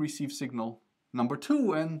 player 2 receives signal number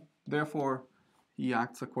 2, and therefore he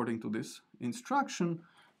acts according to this instruction.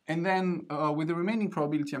 And then with the remaining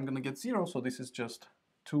probability, I'm going to get 0. So this is just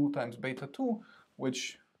 2 times beta 2,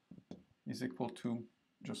 which is equal to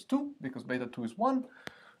just 2, because beta 2 is 1.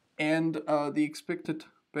 And the expected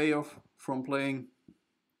payoff from playing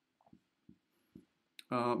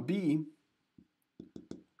B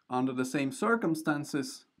under the same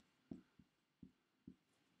circumstances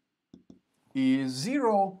is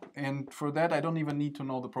 0, and for that I don't even need to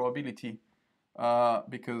know the probability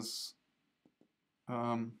because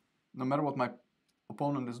no matter what my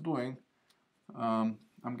opponent is doing, I'm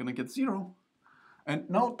gonna get 0. And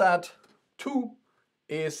note that 2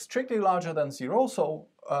 is strictly larger than 0, so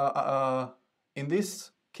in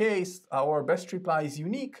this case our best reply is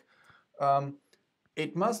unique.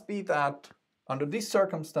 It must be that under these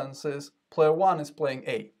circumstances player 1 is playing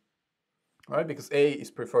A, right? Because A is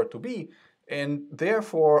preferred to B, and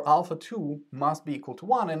therefore alpha 2 must be equal to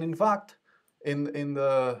 1. And in fact, in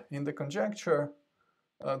the conjecture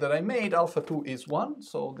that I made, alpha 2 is 1,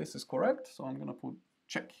 so this is correct. So I'm going to put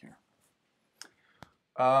check here.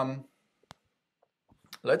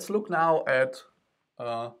 Let's look now at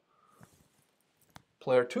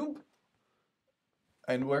player 2,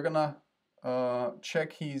 and we're going to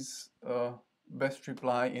check his best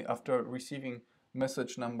reply after receiving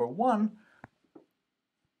message number 1.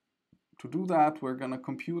 To do that, we're going to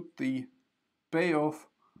compute the payoff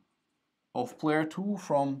of player 2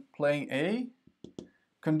 from playing A,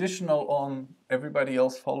 conditional on everybody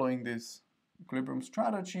else following this equilibrium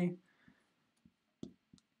strategy,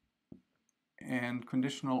 and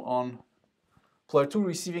conditional on player 2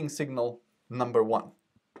 receiving signal number 1.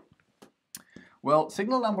 Well,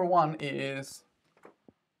 signal number 1 is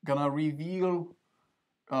gonna reveal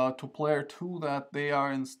to player 2 that they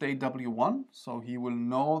are in state W1, so he will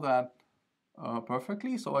know that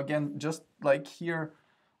perfectly. So again, just like here,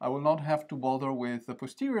 I will not have to bother with the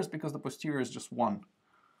posteriors because the posterior is just 1.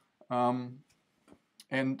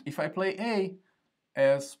 And if I play A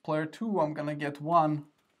as player 2, I'm gonna get 1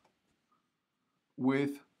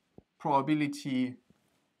 with probability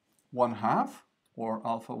 1/2 or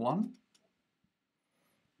alpha 1.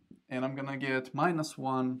 And I'm gonna get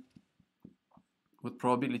 -1 with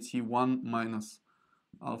probability 1 minus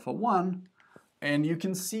alpha 1. And you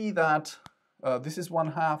can see that this is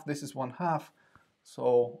 1/2, this is 1/2.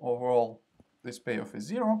 So overall, this payoff is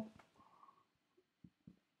 0.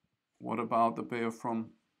 What about the payoff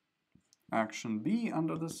from action B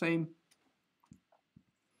under the same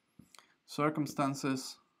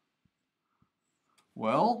circumstances?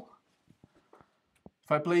 Well,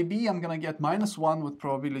 if I play B, I'm going to get -1 with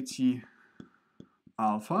probability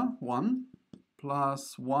alpha 1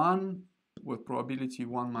 plus 1 with probability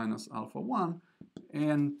 1 minus alpha 1.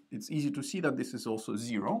 And it's easy to see that this is also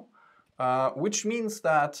 0, which means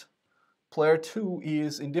that player 2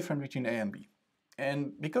 is indifferent between A and B.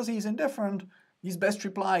 And because he's indifferent, his best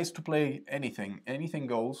reply is to play anything. Anything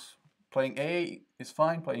goes. Playing A is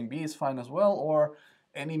fine, playing B is fine as well, or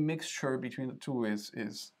any mixture between the two is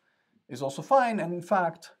also fine. And in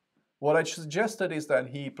fact, what I suggested is that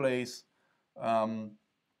he plays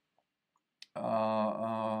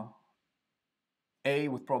A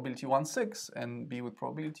with probability 1/6 and B with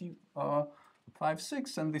probability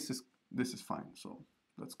 5/6, and this is fine. So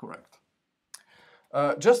that's correct.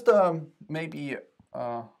 Just maybe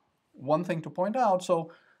one thing to point out.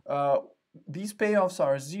 So these payoffs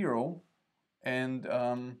are 0, and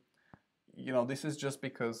you know, this is just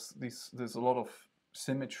because there's a lot of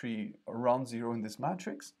symmetry around 0 in this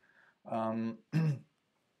matrix.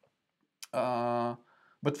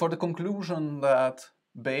 But for the conclusion that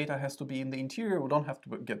beta has to be in the interior, we don't have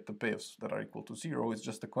to get the payoffs that are equal to 0. It's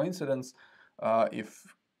just a coincidence.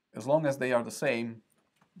 As long as they are the same,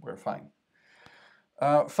 we're fine.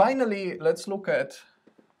 Finally, let's look at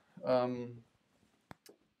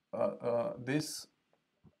this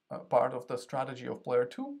part of the strategy of player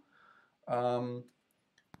 2.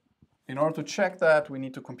 In order to check that, we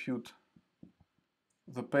need to compute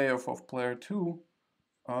the payoff of player 2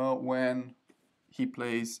 when he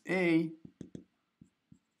plays A,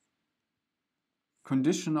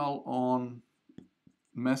 conditional on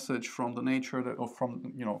message from the nature that, or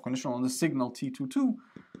from, you know, conditional on the signal T22.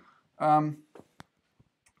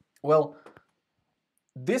 Well,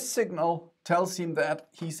 this signal tells him that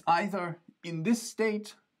he's either in this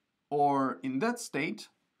state or in that state,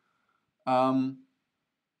 but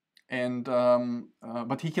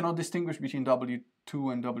he cannot distinguish between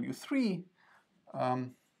W2 and W3.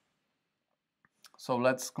 So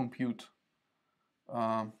let's compute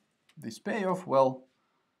this payoff. Well,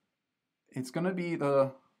 it's going to be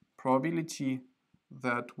the probability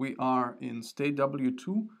that we are in state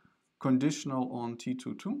W2 conditional on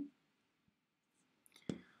T22.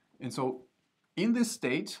 And so in this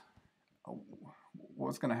state,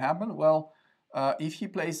 what's going to happen? Well, if he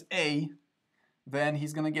plays A, then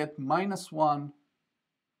he's going to get -1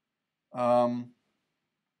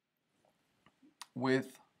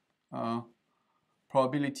 with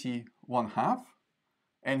probability 1/2,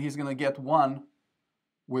 and he's going to get 1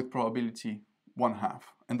 with probability 1/2.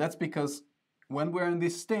 And that's because when we're in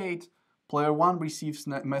this state, player 1 receives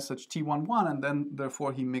message T11, and then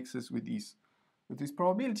therefore he mixes with these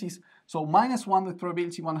probabilities. So -1 with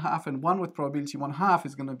probability 1/2 and 1 with probability 1/2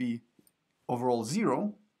 is going to be overall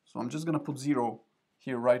 0. So I'm just going to put 0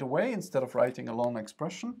 here right away instead of writing a long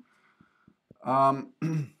expression.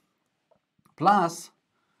 Plus,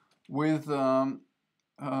 with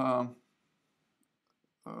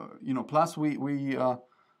plus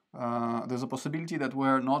there's a possibility that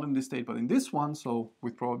we're not in this state but in this one. So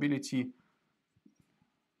with probability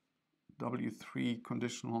W3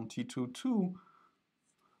 conditional on T22,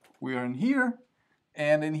 we are in here,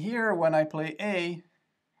 and in here when I play A,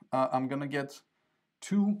 I'm gonna get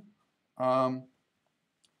 2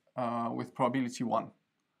 with probability 1,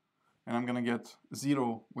 and I'm gonna get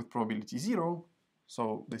 0 with probability 0.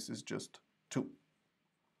 So this is just 2.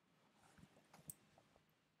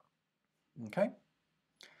 Okay.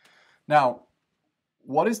 Now,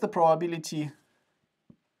 what is the probability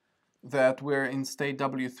that we're in state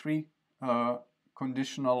W3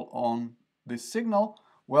 conditional on this signal?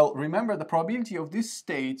 Well, remember the probability of this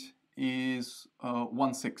state is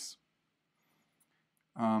 1/6.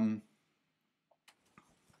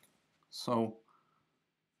 So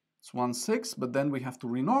it's 1/6, but then we have to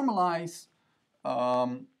renormalize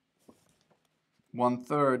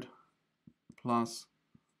 1/3 plus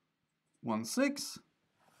 1/6,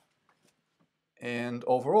 and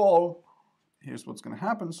overall, here's what's going to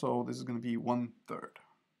happen. So this is going to be 1/3.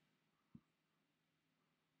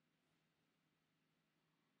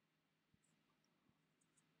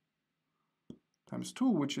 Times 2,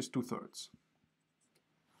 which is 2/3.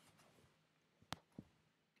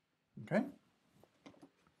 Okay.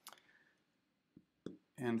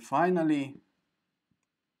 And finally,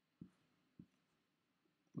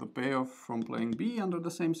 the payoff from playing B under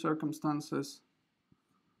the same circumstances.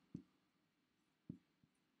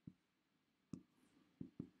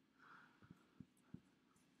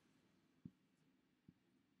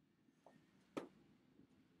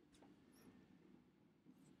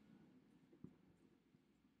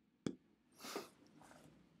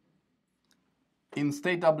 In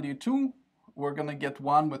state W2, we're going to get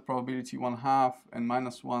 1 with probability 1/2 and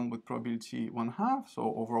 -1 with probability 1/2.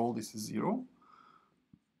 So overall, this is 0.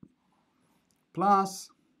 Plus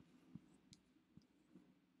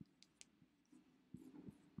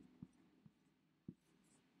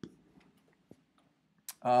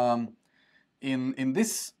in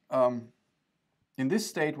this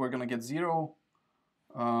state, we're going to get 0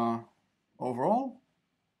 overall.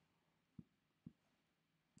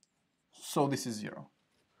 So this is 0.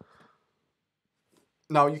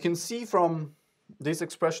 Now you can see from this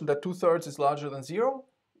expression that 2/3 is larger than 0,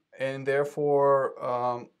 and therefore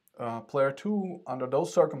player 2 under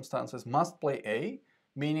those circumstances must play A,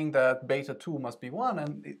 meaning that beta 2 must be 1,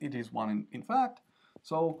 and it is 1 in fact.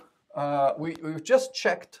 So we've just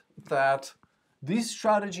checked that this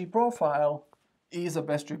strategy profile is a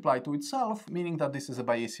best reply to itself, meaning that this is a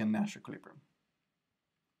Bayesian Nash equilibrium.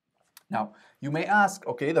 Now, you may ask,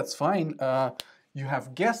 okay, that's fine. You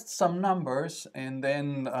have guessed some numbers and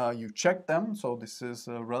then you checked them. So this is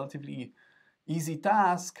a relatively easy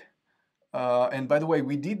task. And by the way,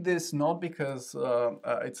 we did this not because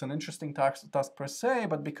it's an interesting task per se,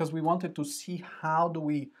 but because we wanted to see how do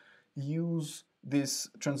we use this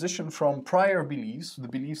transition from prior beliefs, the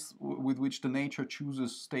beliefs with which the nature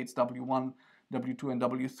chooses states W1, W2, and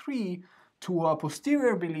W3, to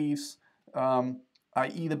posterior beliefs,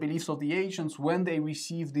 i.e. the beliefs of the agents when they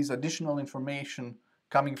receive this additional information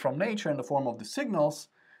coming from nature in the form of the signals.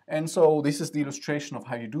 And so this is the illustration of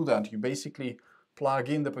how you do that. You basically plug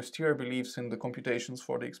in the posterior beliefs in the computations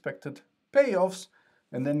for the expected payoffs,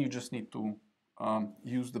 and then you just need to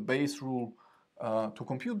use the Bayes rule to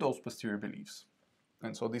compute those posterior beliefs.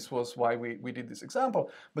 And so this was why we did this example.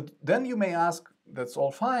 But then you may ask, that's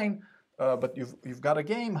all fine, but you've got a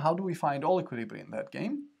game. How do we find all equilibria in that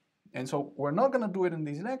game? And so we're not going to do it in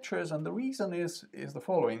these lectures, and the reason is the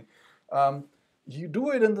following. You do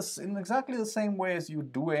it in exactly the same way as you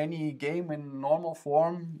do any game in normal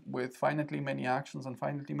form with finitely many actions and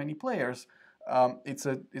finitely many players. It's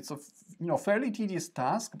a fairly tedious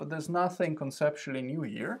task, but there's nothing conceptually new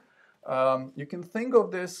here. You can think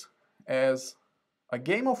of this as a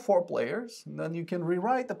game of 4 players, and then you can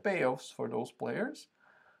rewrite the payoffs for those players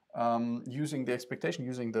using the expectation,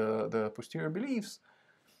 using the posterior beliefs,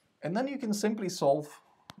 and then you can simply solve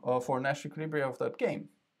for Nash equilibria of that game.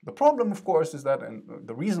 The problem, of course, is that, and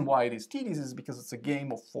the reason why it is tedious is because it's a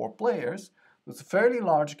game of 4 players. It's a fairly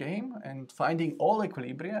large game, and finding all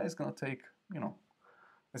equilibria is going to take,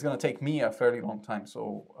 it's going to take me a fairly long time.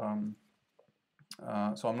 So,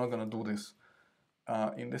 so I'm not going to do this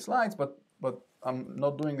in the slides, but I'm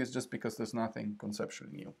not doing this just because there's nothing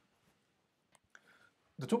conceptually new.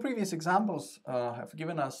 The 2 previous examples have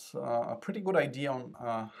given us a pretty good idea on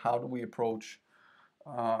how do we approach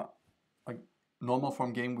a normal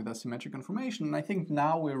form game with asymmetric information. And I think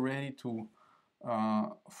now we're ready to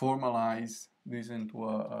formalize this into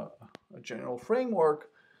a general framework.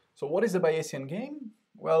 So what is a Bayesian game?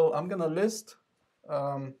 Well, I'm going to list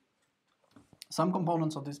some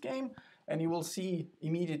components of this game, and you will see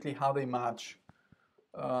immediately how they match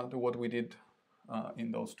to what we did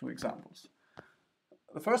in those 2 examples.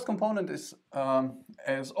 The first component is,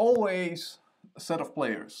 as always, a set of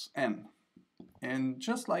players, n. And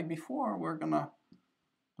just like before, we're going to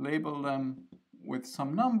label them with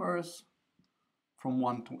some numbers from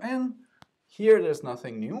 1 to n. Here, there's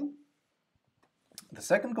nothing new. The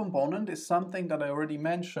second component is something that I already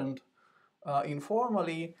mentioned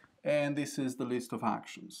informally, and this is the list of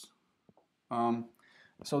actions.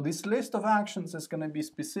 So this list of actions is going to be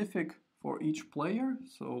specific for each player.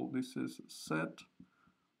 So this is a set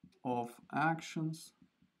of actions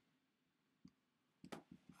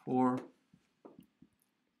for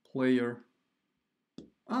player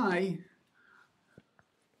I.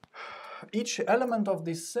 Each element of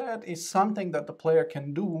this set is something that the player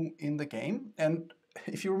can do in the game. And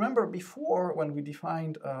if you remember before, when we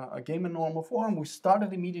defined a game in normal form, we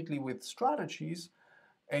started immediately with strategies.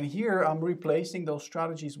 And here I'm replacing those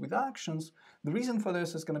strategies with actions. The reason for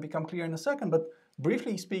this is going to become clear in a second, but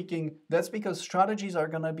briefly speaking, that's because strategies are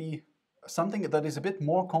going to be something that is a bit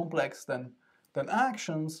more complex than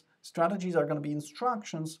actions. Strategies are going to be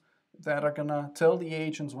instructions that are going to tell the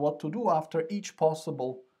agents what to do after each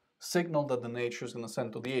possible signal that the nature is going to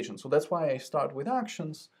send to the agent. So that's why I start with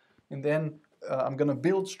actions, and then I'm going to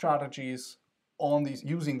build strategies on these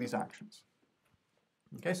using these actions.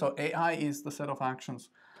 Okay, so AI is the set of actions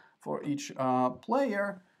for each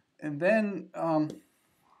player, and then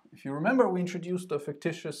if you remember, we introduced a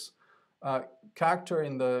fictitious character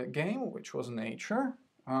in the game, which was nature,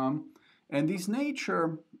 and this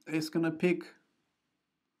nature is going to pick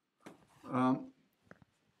a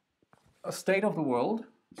state of the world.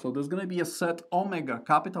 So there's going to be a set omega,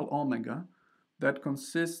 capital Omega, that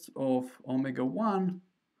consists of omega 1,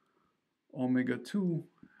 omega 2,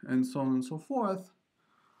 and so on and so forth.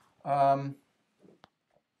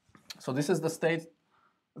 So this is the state,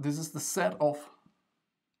 this is the set of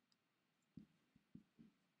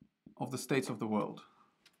the states of the world.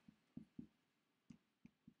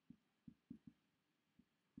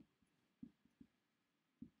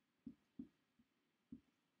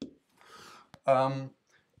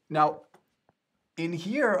 Now, in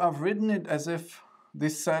here, I've written it as if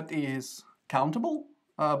this set is countable,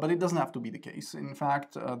 but it doesn't have to be the case. In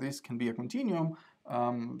fact, this can be a continuum.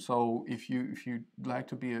 So if you'd like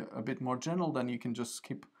to be a bit more general, then you can just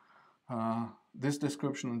skip this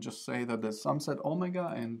description and just say that there's some set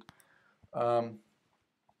omega, and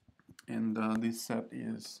this set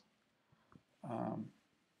is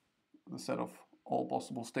the set of all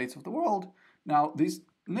possible states of the world. Now, this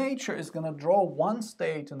nature is going to draw one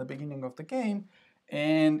state in the beginning of the game,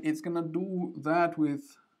 and it's going to do that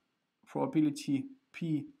with probability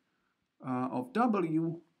P of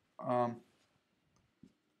W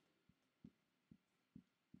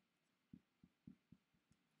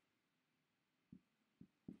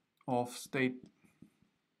of state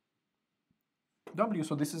W.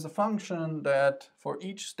 So this is a function that for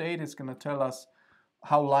each state is going to tell us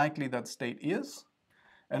how likely that state is.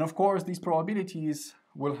 And of course, these probabilities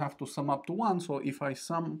will have to sum up to 1. So if I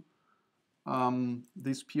sum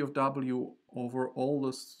this P of W over all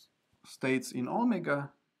the states in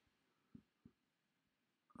omega,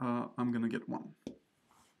 I'm going to get 1.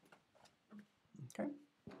 Okay.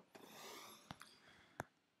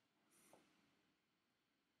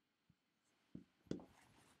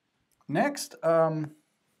 Next,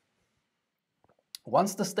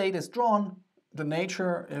 once the state is drawn, the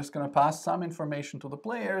nature is going to pass some information to the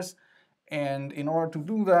players, and in order to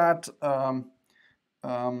do that,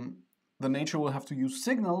 the nature will have to use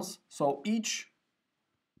signals. So each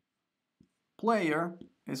player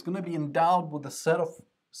is going to be endowed with a set of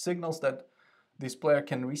signals that this player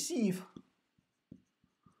can receive.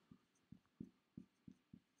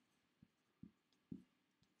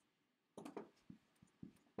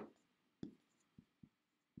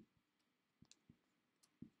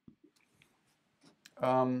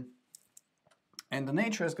 And the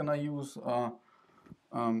nature is going to use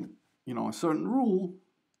you know, a certain rule.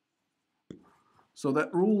 So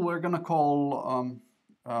that rule we're going to call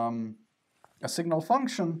a signal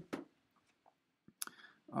function.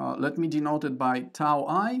 Let me denote it by tau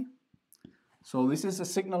I. So this is a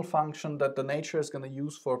signal function that the nature is going to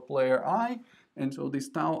use for player I. And so this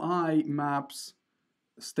tau I maps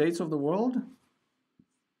states of the world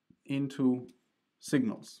into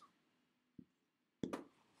signals.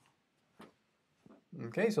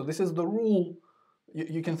 Okay, so this is the rule.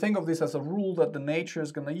 You can think of this as a rule that the nature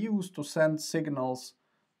is going to use to send signals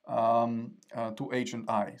to agent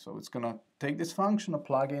I. So it's going to take this function,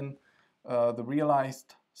 plug in the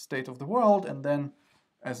realized state of the world, and then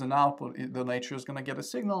as an output, the nature is going to get a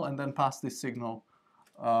signal and then pass this signal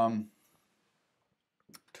to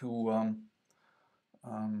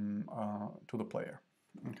the player.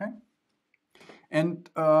 Okay, and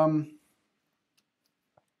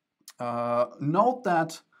note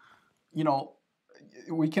that, you know,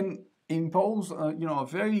 we can impose you know, a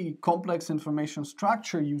very complex information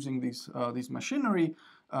structure using this machinery.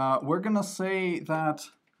 We're going to say that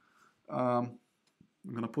I'm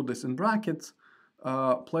going to put this in brackets.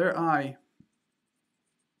 Player I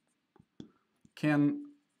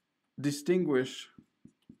can distinguish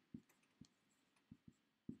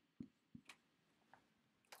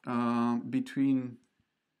between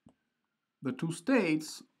the two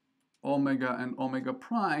states, omega and omega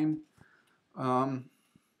prime,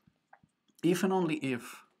 if and only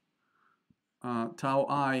if tau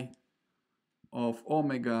I of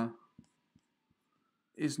omega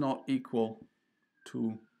is not equal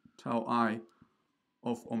to tau I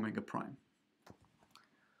of omega prime.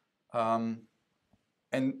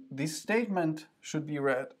 And this statement should be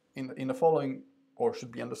read in the following, or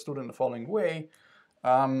should be understood in the following way.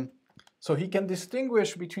 So he can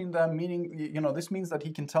distinguish between them, meaning, you know, this means that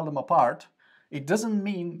he can tell them apart. It doesn't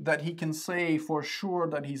mean that he can say for sure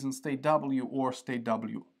that he's in state W or state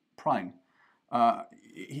W prime. The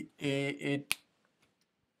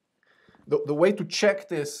way to check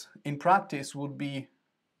this in practice would be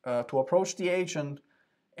to approach the agent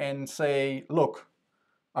and say, look,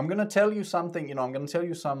 I'm going to tell you something, you know, I'm going to tell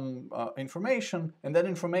you some information, and that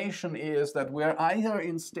information is that we're either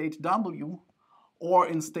in state W or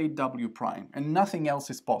in state W prime, and nothing else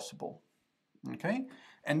is possible. Okay?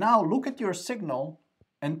 And now look at your signal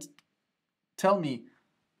and tell me,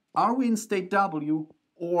 are we in state W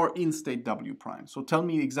or in state W prime? So tell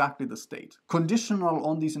me exactly the state. Conditional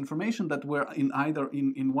on this information that we're in either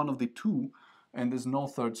in one of the two, and there's no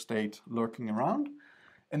third state lurking around.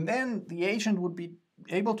 And then the agent would be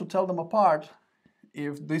able to tell them apart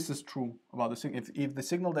if this is true about the signal, if the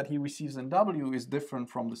signal that he receives in W is different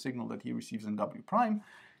from the signal that he receives in W prime.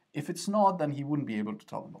 If it's not, then he wouldn't be able to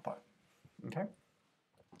tell them apart. Okay?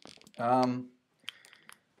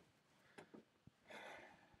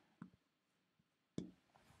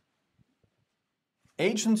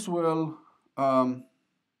 Agents will,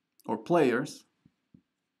 or players,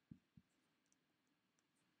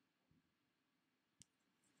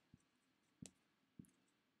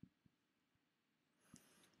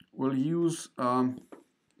 will use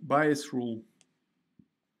bias rule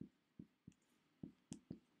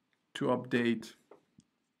to update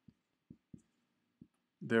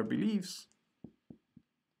their beliefs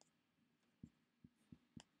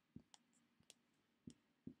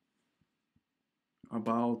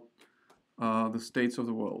about the states of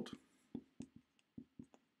the world.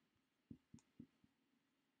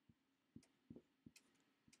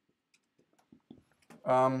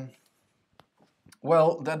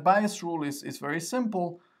 Well, that bias rule is very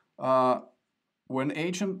simple. When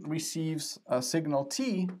agent receives a signal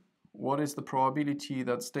T, what is the probability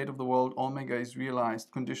that state of the world omega is realized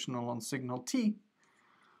conditional on signal T?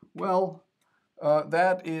 Well,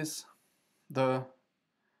 that is the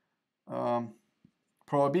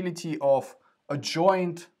probability of a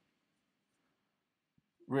joint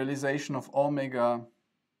realization of omega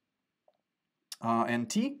and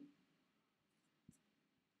T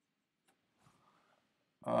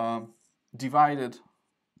divided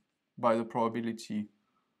by the probability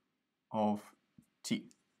of T.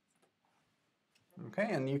 Okay,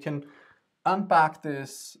 and you can unpack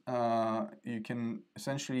this. You can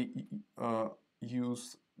essentially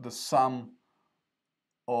use the sum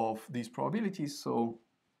of these probabilities. So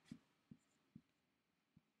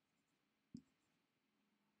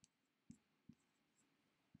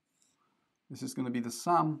this is going to be the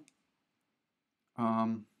sum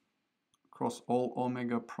across all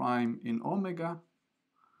omega prime in omega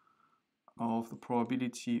of the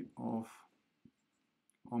probability of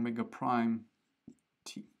omega prime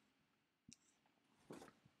T.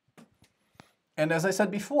 And as I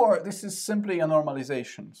said before, this is simply a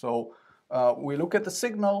normalization. So we look at the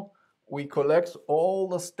signal, we collect all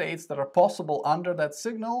the states that are possible under that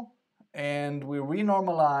signal, and we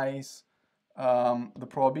renormalize the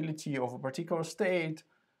probability of a particular state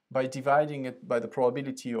by dividing it by the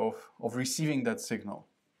probability of receiving that signal,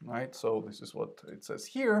 right? So this is what it says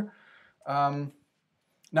here.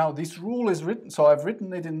 Now this rule is written, so I've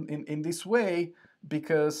written it in this way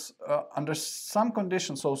because under some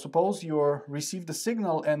conditions, so suppose you receive the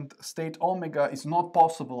signal and state omega is not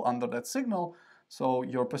possible under that signal, so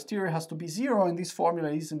your posterior has to be 0, and this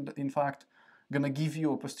formula is in fact going to give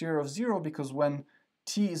you a posterior of 0, because when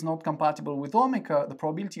t is not compatible with omega, the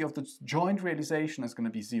probability of the joint realization is going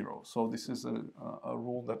to be 0. So this is a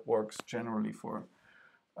rule that works generally for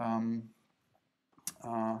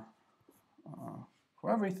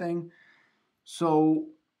everything. So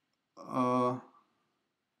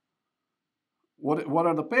what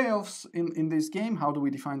are the payoffs in this game? How do we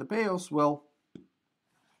define the payoffs? Well,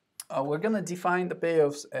 we're going to define the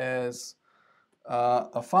payoffs as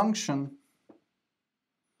a function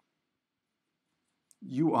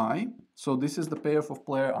ui. So this is the payoff of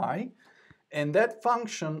player I, and that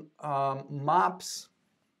function maps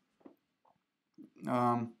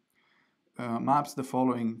the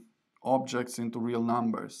following objects into real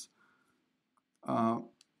numbers.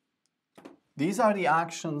 These are the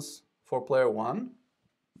actions for player 1.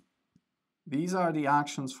 These are the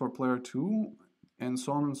actions for player 2, and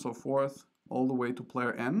so on and so forth, all the way to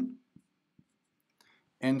player n.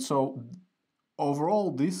 And so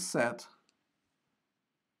overall, this set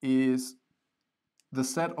is the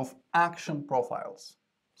set of action profiles.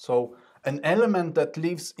 So an element that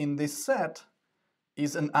lives in this set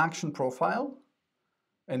is an action profile,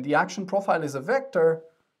 and the action profile is a vector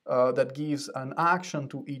that gives an action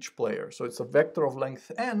to each player. So it's a vector of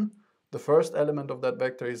length n. The first element of that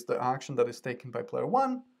vector is the action that is taken by player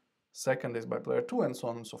 1, second is by player 2, and so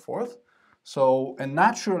on and so forth. So, and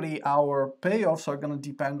naturally our payoffs are going to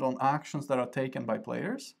depend on actions that are taken by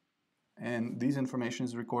players, and this information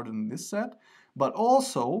is recorded in this set, but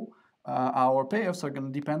also our payoffs are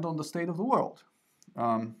going to depend on the state of the world.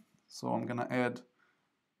 So I'm going to add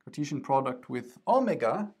Cartesian product with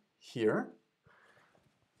omega here,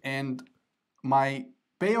 and my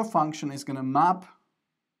payoff function is going to map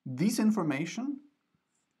this information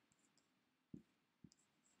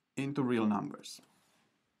into real numbers.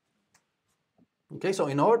 Okay, so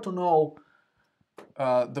in order to know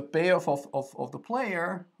the payoff of the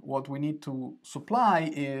player, what we need to supply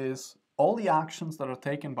is all the actions that are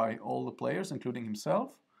taken by all the players, including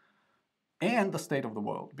himself, and the state of the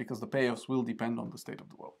world, because the payoffs will depend on the state of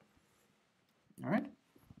the world. All right?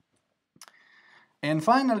 And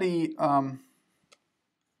finally,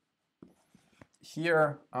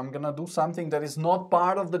 here I'm going to do something that is not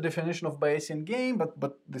part of the definition of Bayesian game,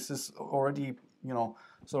 but this is already, you know,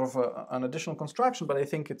 sort of an additional construction, but I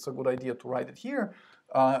think it's a good idea to write it here.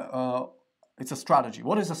 It's a strategy.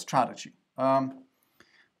 What is a strategy?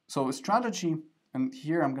 So a strategy, and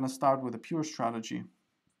here I'm going to start with a pure strategy.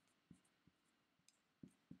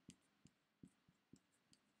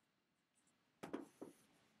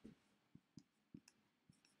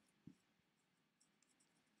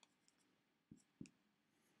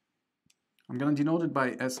 I'm going to denote it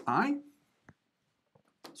by SI.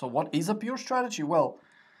 So what is a pure strategy? Well,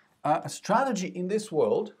 a strategy in this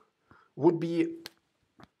world would be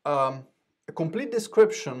a complete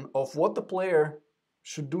description of what the player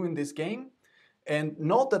should do in this game. And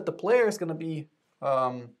note that the player is going to be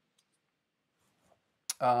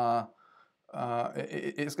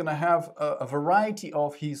is going to have a variety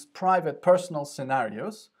of his private personal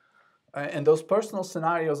scenarios. And those personal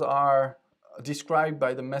scenarios are described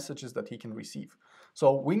by the messages that he can receive.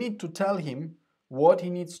 So we need to tell him what he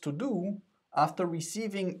needs to do after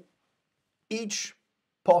receiving each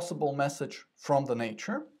possible message from the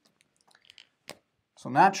nature. So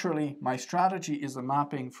naturally, my strategy is a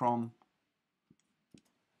mapping from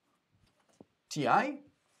Ti.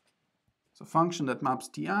 It's a function that maps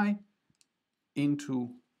Ti into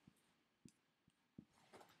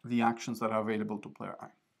the actions that are available to player I.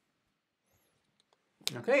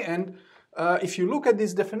 Okay, and if you look at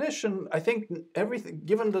this definition, I think everything,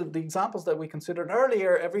 given the examples that we considered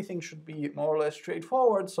earlier, everything should be more or less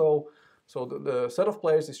straightforward. So the set of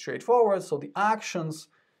players is straightforward. So the actions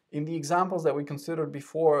in the examples that we considered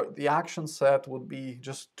before, the action set would be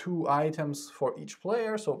just 2 items for each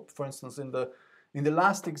player. So for instance, in the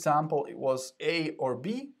last example, it was A or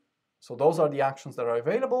B. So those are the actions that are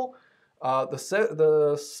available. The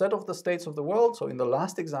set of the states of the world. So in the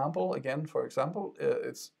last example, again, for example,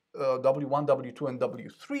 it's W1, W2, and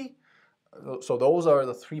W3. So those are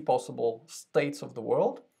the three possible states of the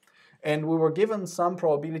world. And we were given some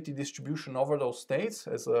probability distribution over those states,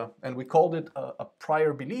 and we called it a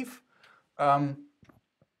prior belief.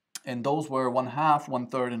 And those were 1/2,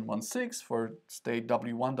 1/3, and 1/6 for state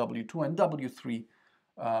W1, W2, and W3,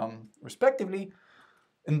 respectively.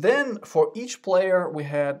 And then for each player, we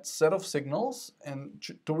had set of signals. And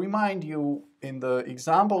to remind you, in the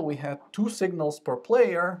example, we had 2 signals per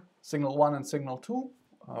player, signal 1 and signal 2,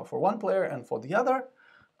 for one player and for the other.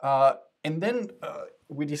 And then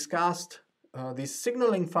we discussed these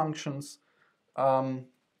signaling functions.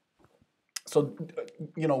 So,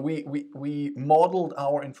 you know, we modeled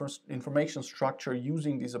our information structure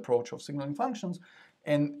using this approach of signaling functions.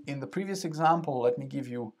 And in the previous example, let me give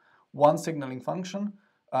you one signaling function.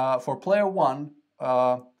 For player 1,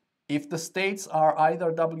 if the states are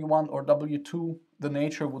either W1 or W2, the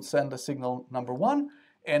nature would send the signal number 1.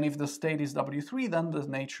 And if the state is W3, then the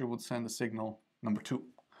nature would send the signal number 2.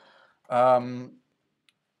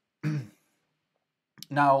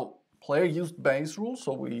 Now, player used Bayes' rule,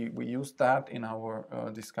 so we used that in our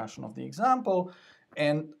discussion of the example.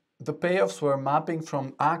 And the payoffs were mapping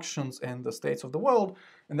from actions and the states of the world.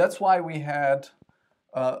 And that's why we had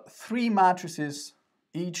 3 matrices,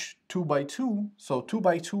 each 2 by 2. So 2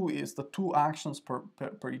 by 2 is the 2 actions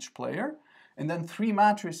per each player. And then 3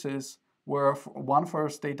 matrices were one for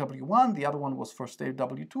state W1, the other one was for state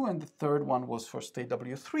W2, and the third one was for state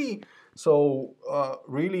W3. So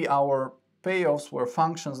really our payoffs were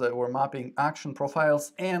functions that were mapping action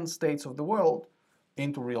profiles and states of the world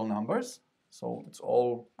into real numbers. So it's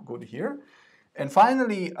all good here. And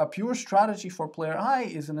finally, a pure strategy for player I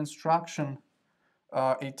is an instruction.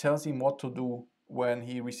 It tells him what to do when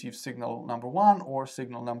he receives signal number 1 or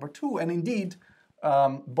signal number 2. And indeed,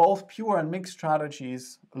 both pure and mixed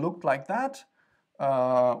strategies looked like that.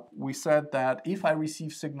 We said that if I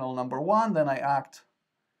receive signal number 1, then I act,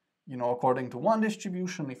 you know, according to one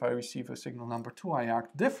distribution. If I receive a signal number 2, I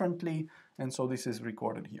act differently. And so this is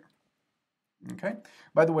recorded here. Okay.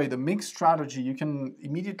 By the way, the mixed strategy, you can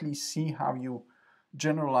immediately see how you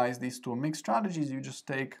generalize these to mixed strategies. You just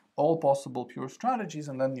take all possible pure strategies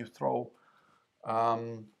and then you throw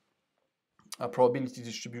a probability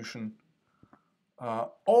distribution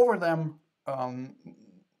over them.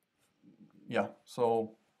 Yeah,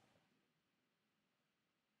 so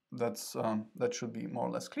that's that should be more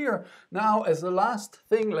or less clear. Now, as the last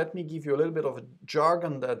thing, let me give you a little bit of a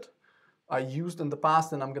jargon that I used in the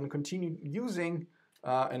past and I'm going to continue using,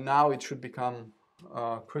 and now it should become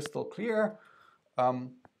crystal clear.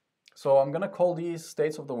 So I'm going to call these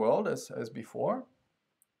states of the world as before.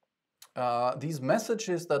 These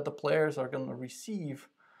messages that the players are going to receive,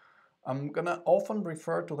 I'm going to often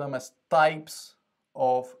refer to them as types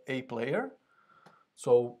of a player.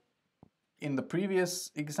 So in the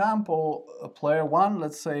previous example, player 1,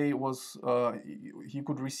 let's say, was he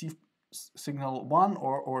could receive signal 1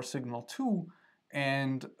 or signal 2,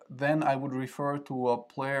 and then I would refer to a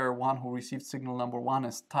player 1 who received signal number 1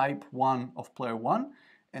 as type 1 of player 1,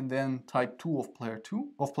 and then type 2 of player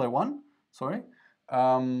 1. Sorry.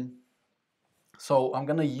 So I'm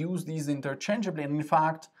going to use these interchangeably, and in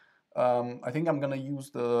fact, I think I'm going to use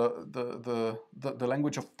the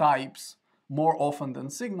language of types more often than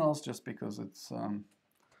signals, just because it's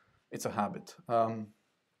a habit.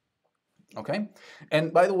 Okay,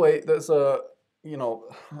 and by the way, there's a, you know,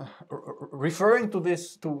 referring to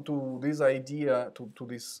this to this idea to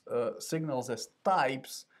these signals as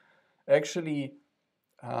types, actually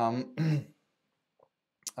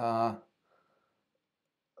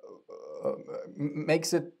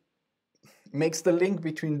makes the link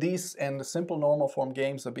between this and the simple normal form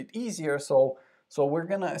games a bit easier. So we're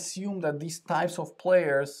gonna assume that these types of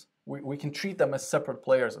players, we can treat them as separate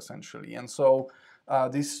players essentially. And so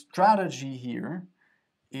this strategy here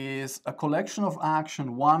is a collection of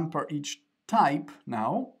action, 1 per each type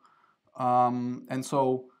now. And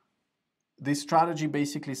so this strategy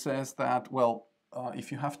basically says that, well, if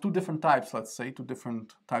you have 2 different types, let's say 2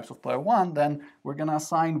 different types of player 1, then we're going to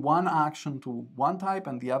assign one action to one type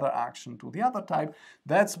and the other action to the other type.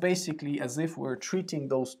 That's basically as if we're treating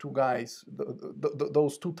those 2 guys,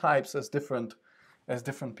 those 2 types as different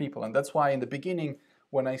people. And that's why in the beginning,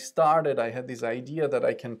 when I started, I had this idea that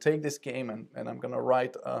I can take this game and I'm going to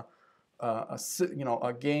write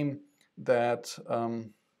a game that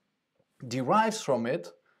derives from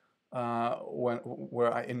it,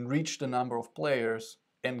 where I enrich the number of players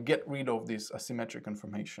and get rid of this asymmetric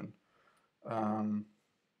information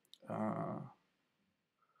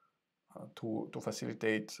to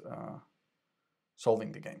facilitate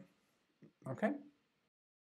solving the game. Okay.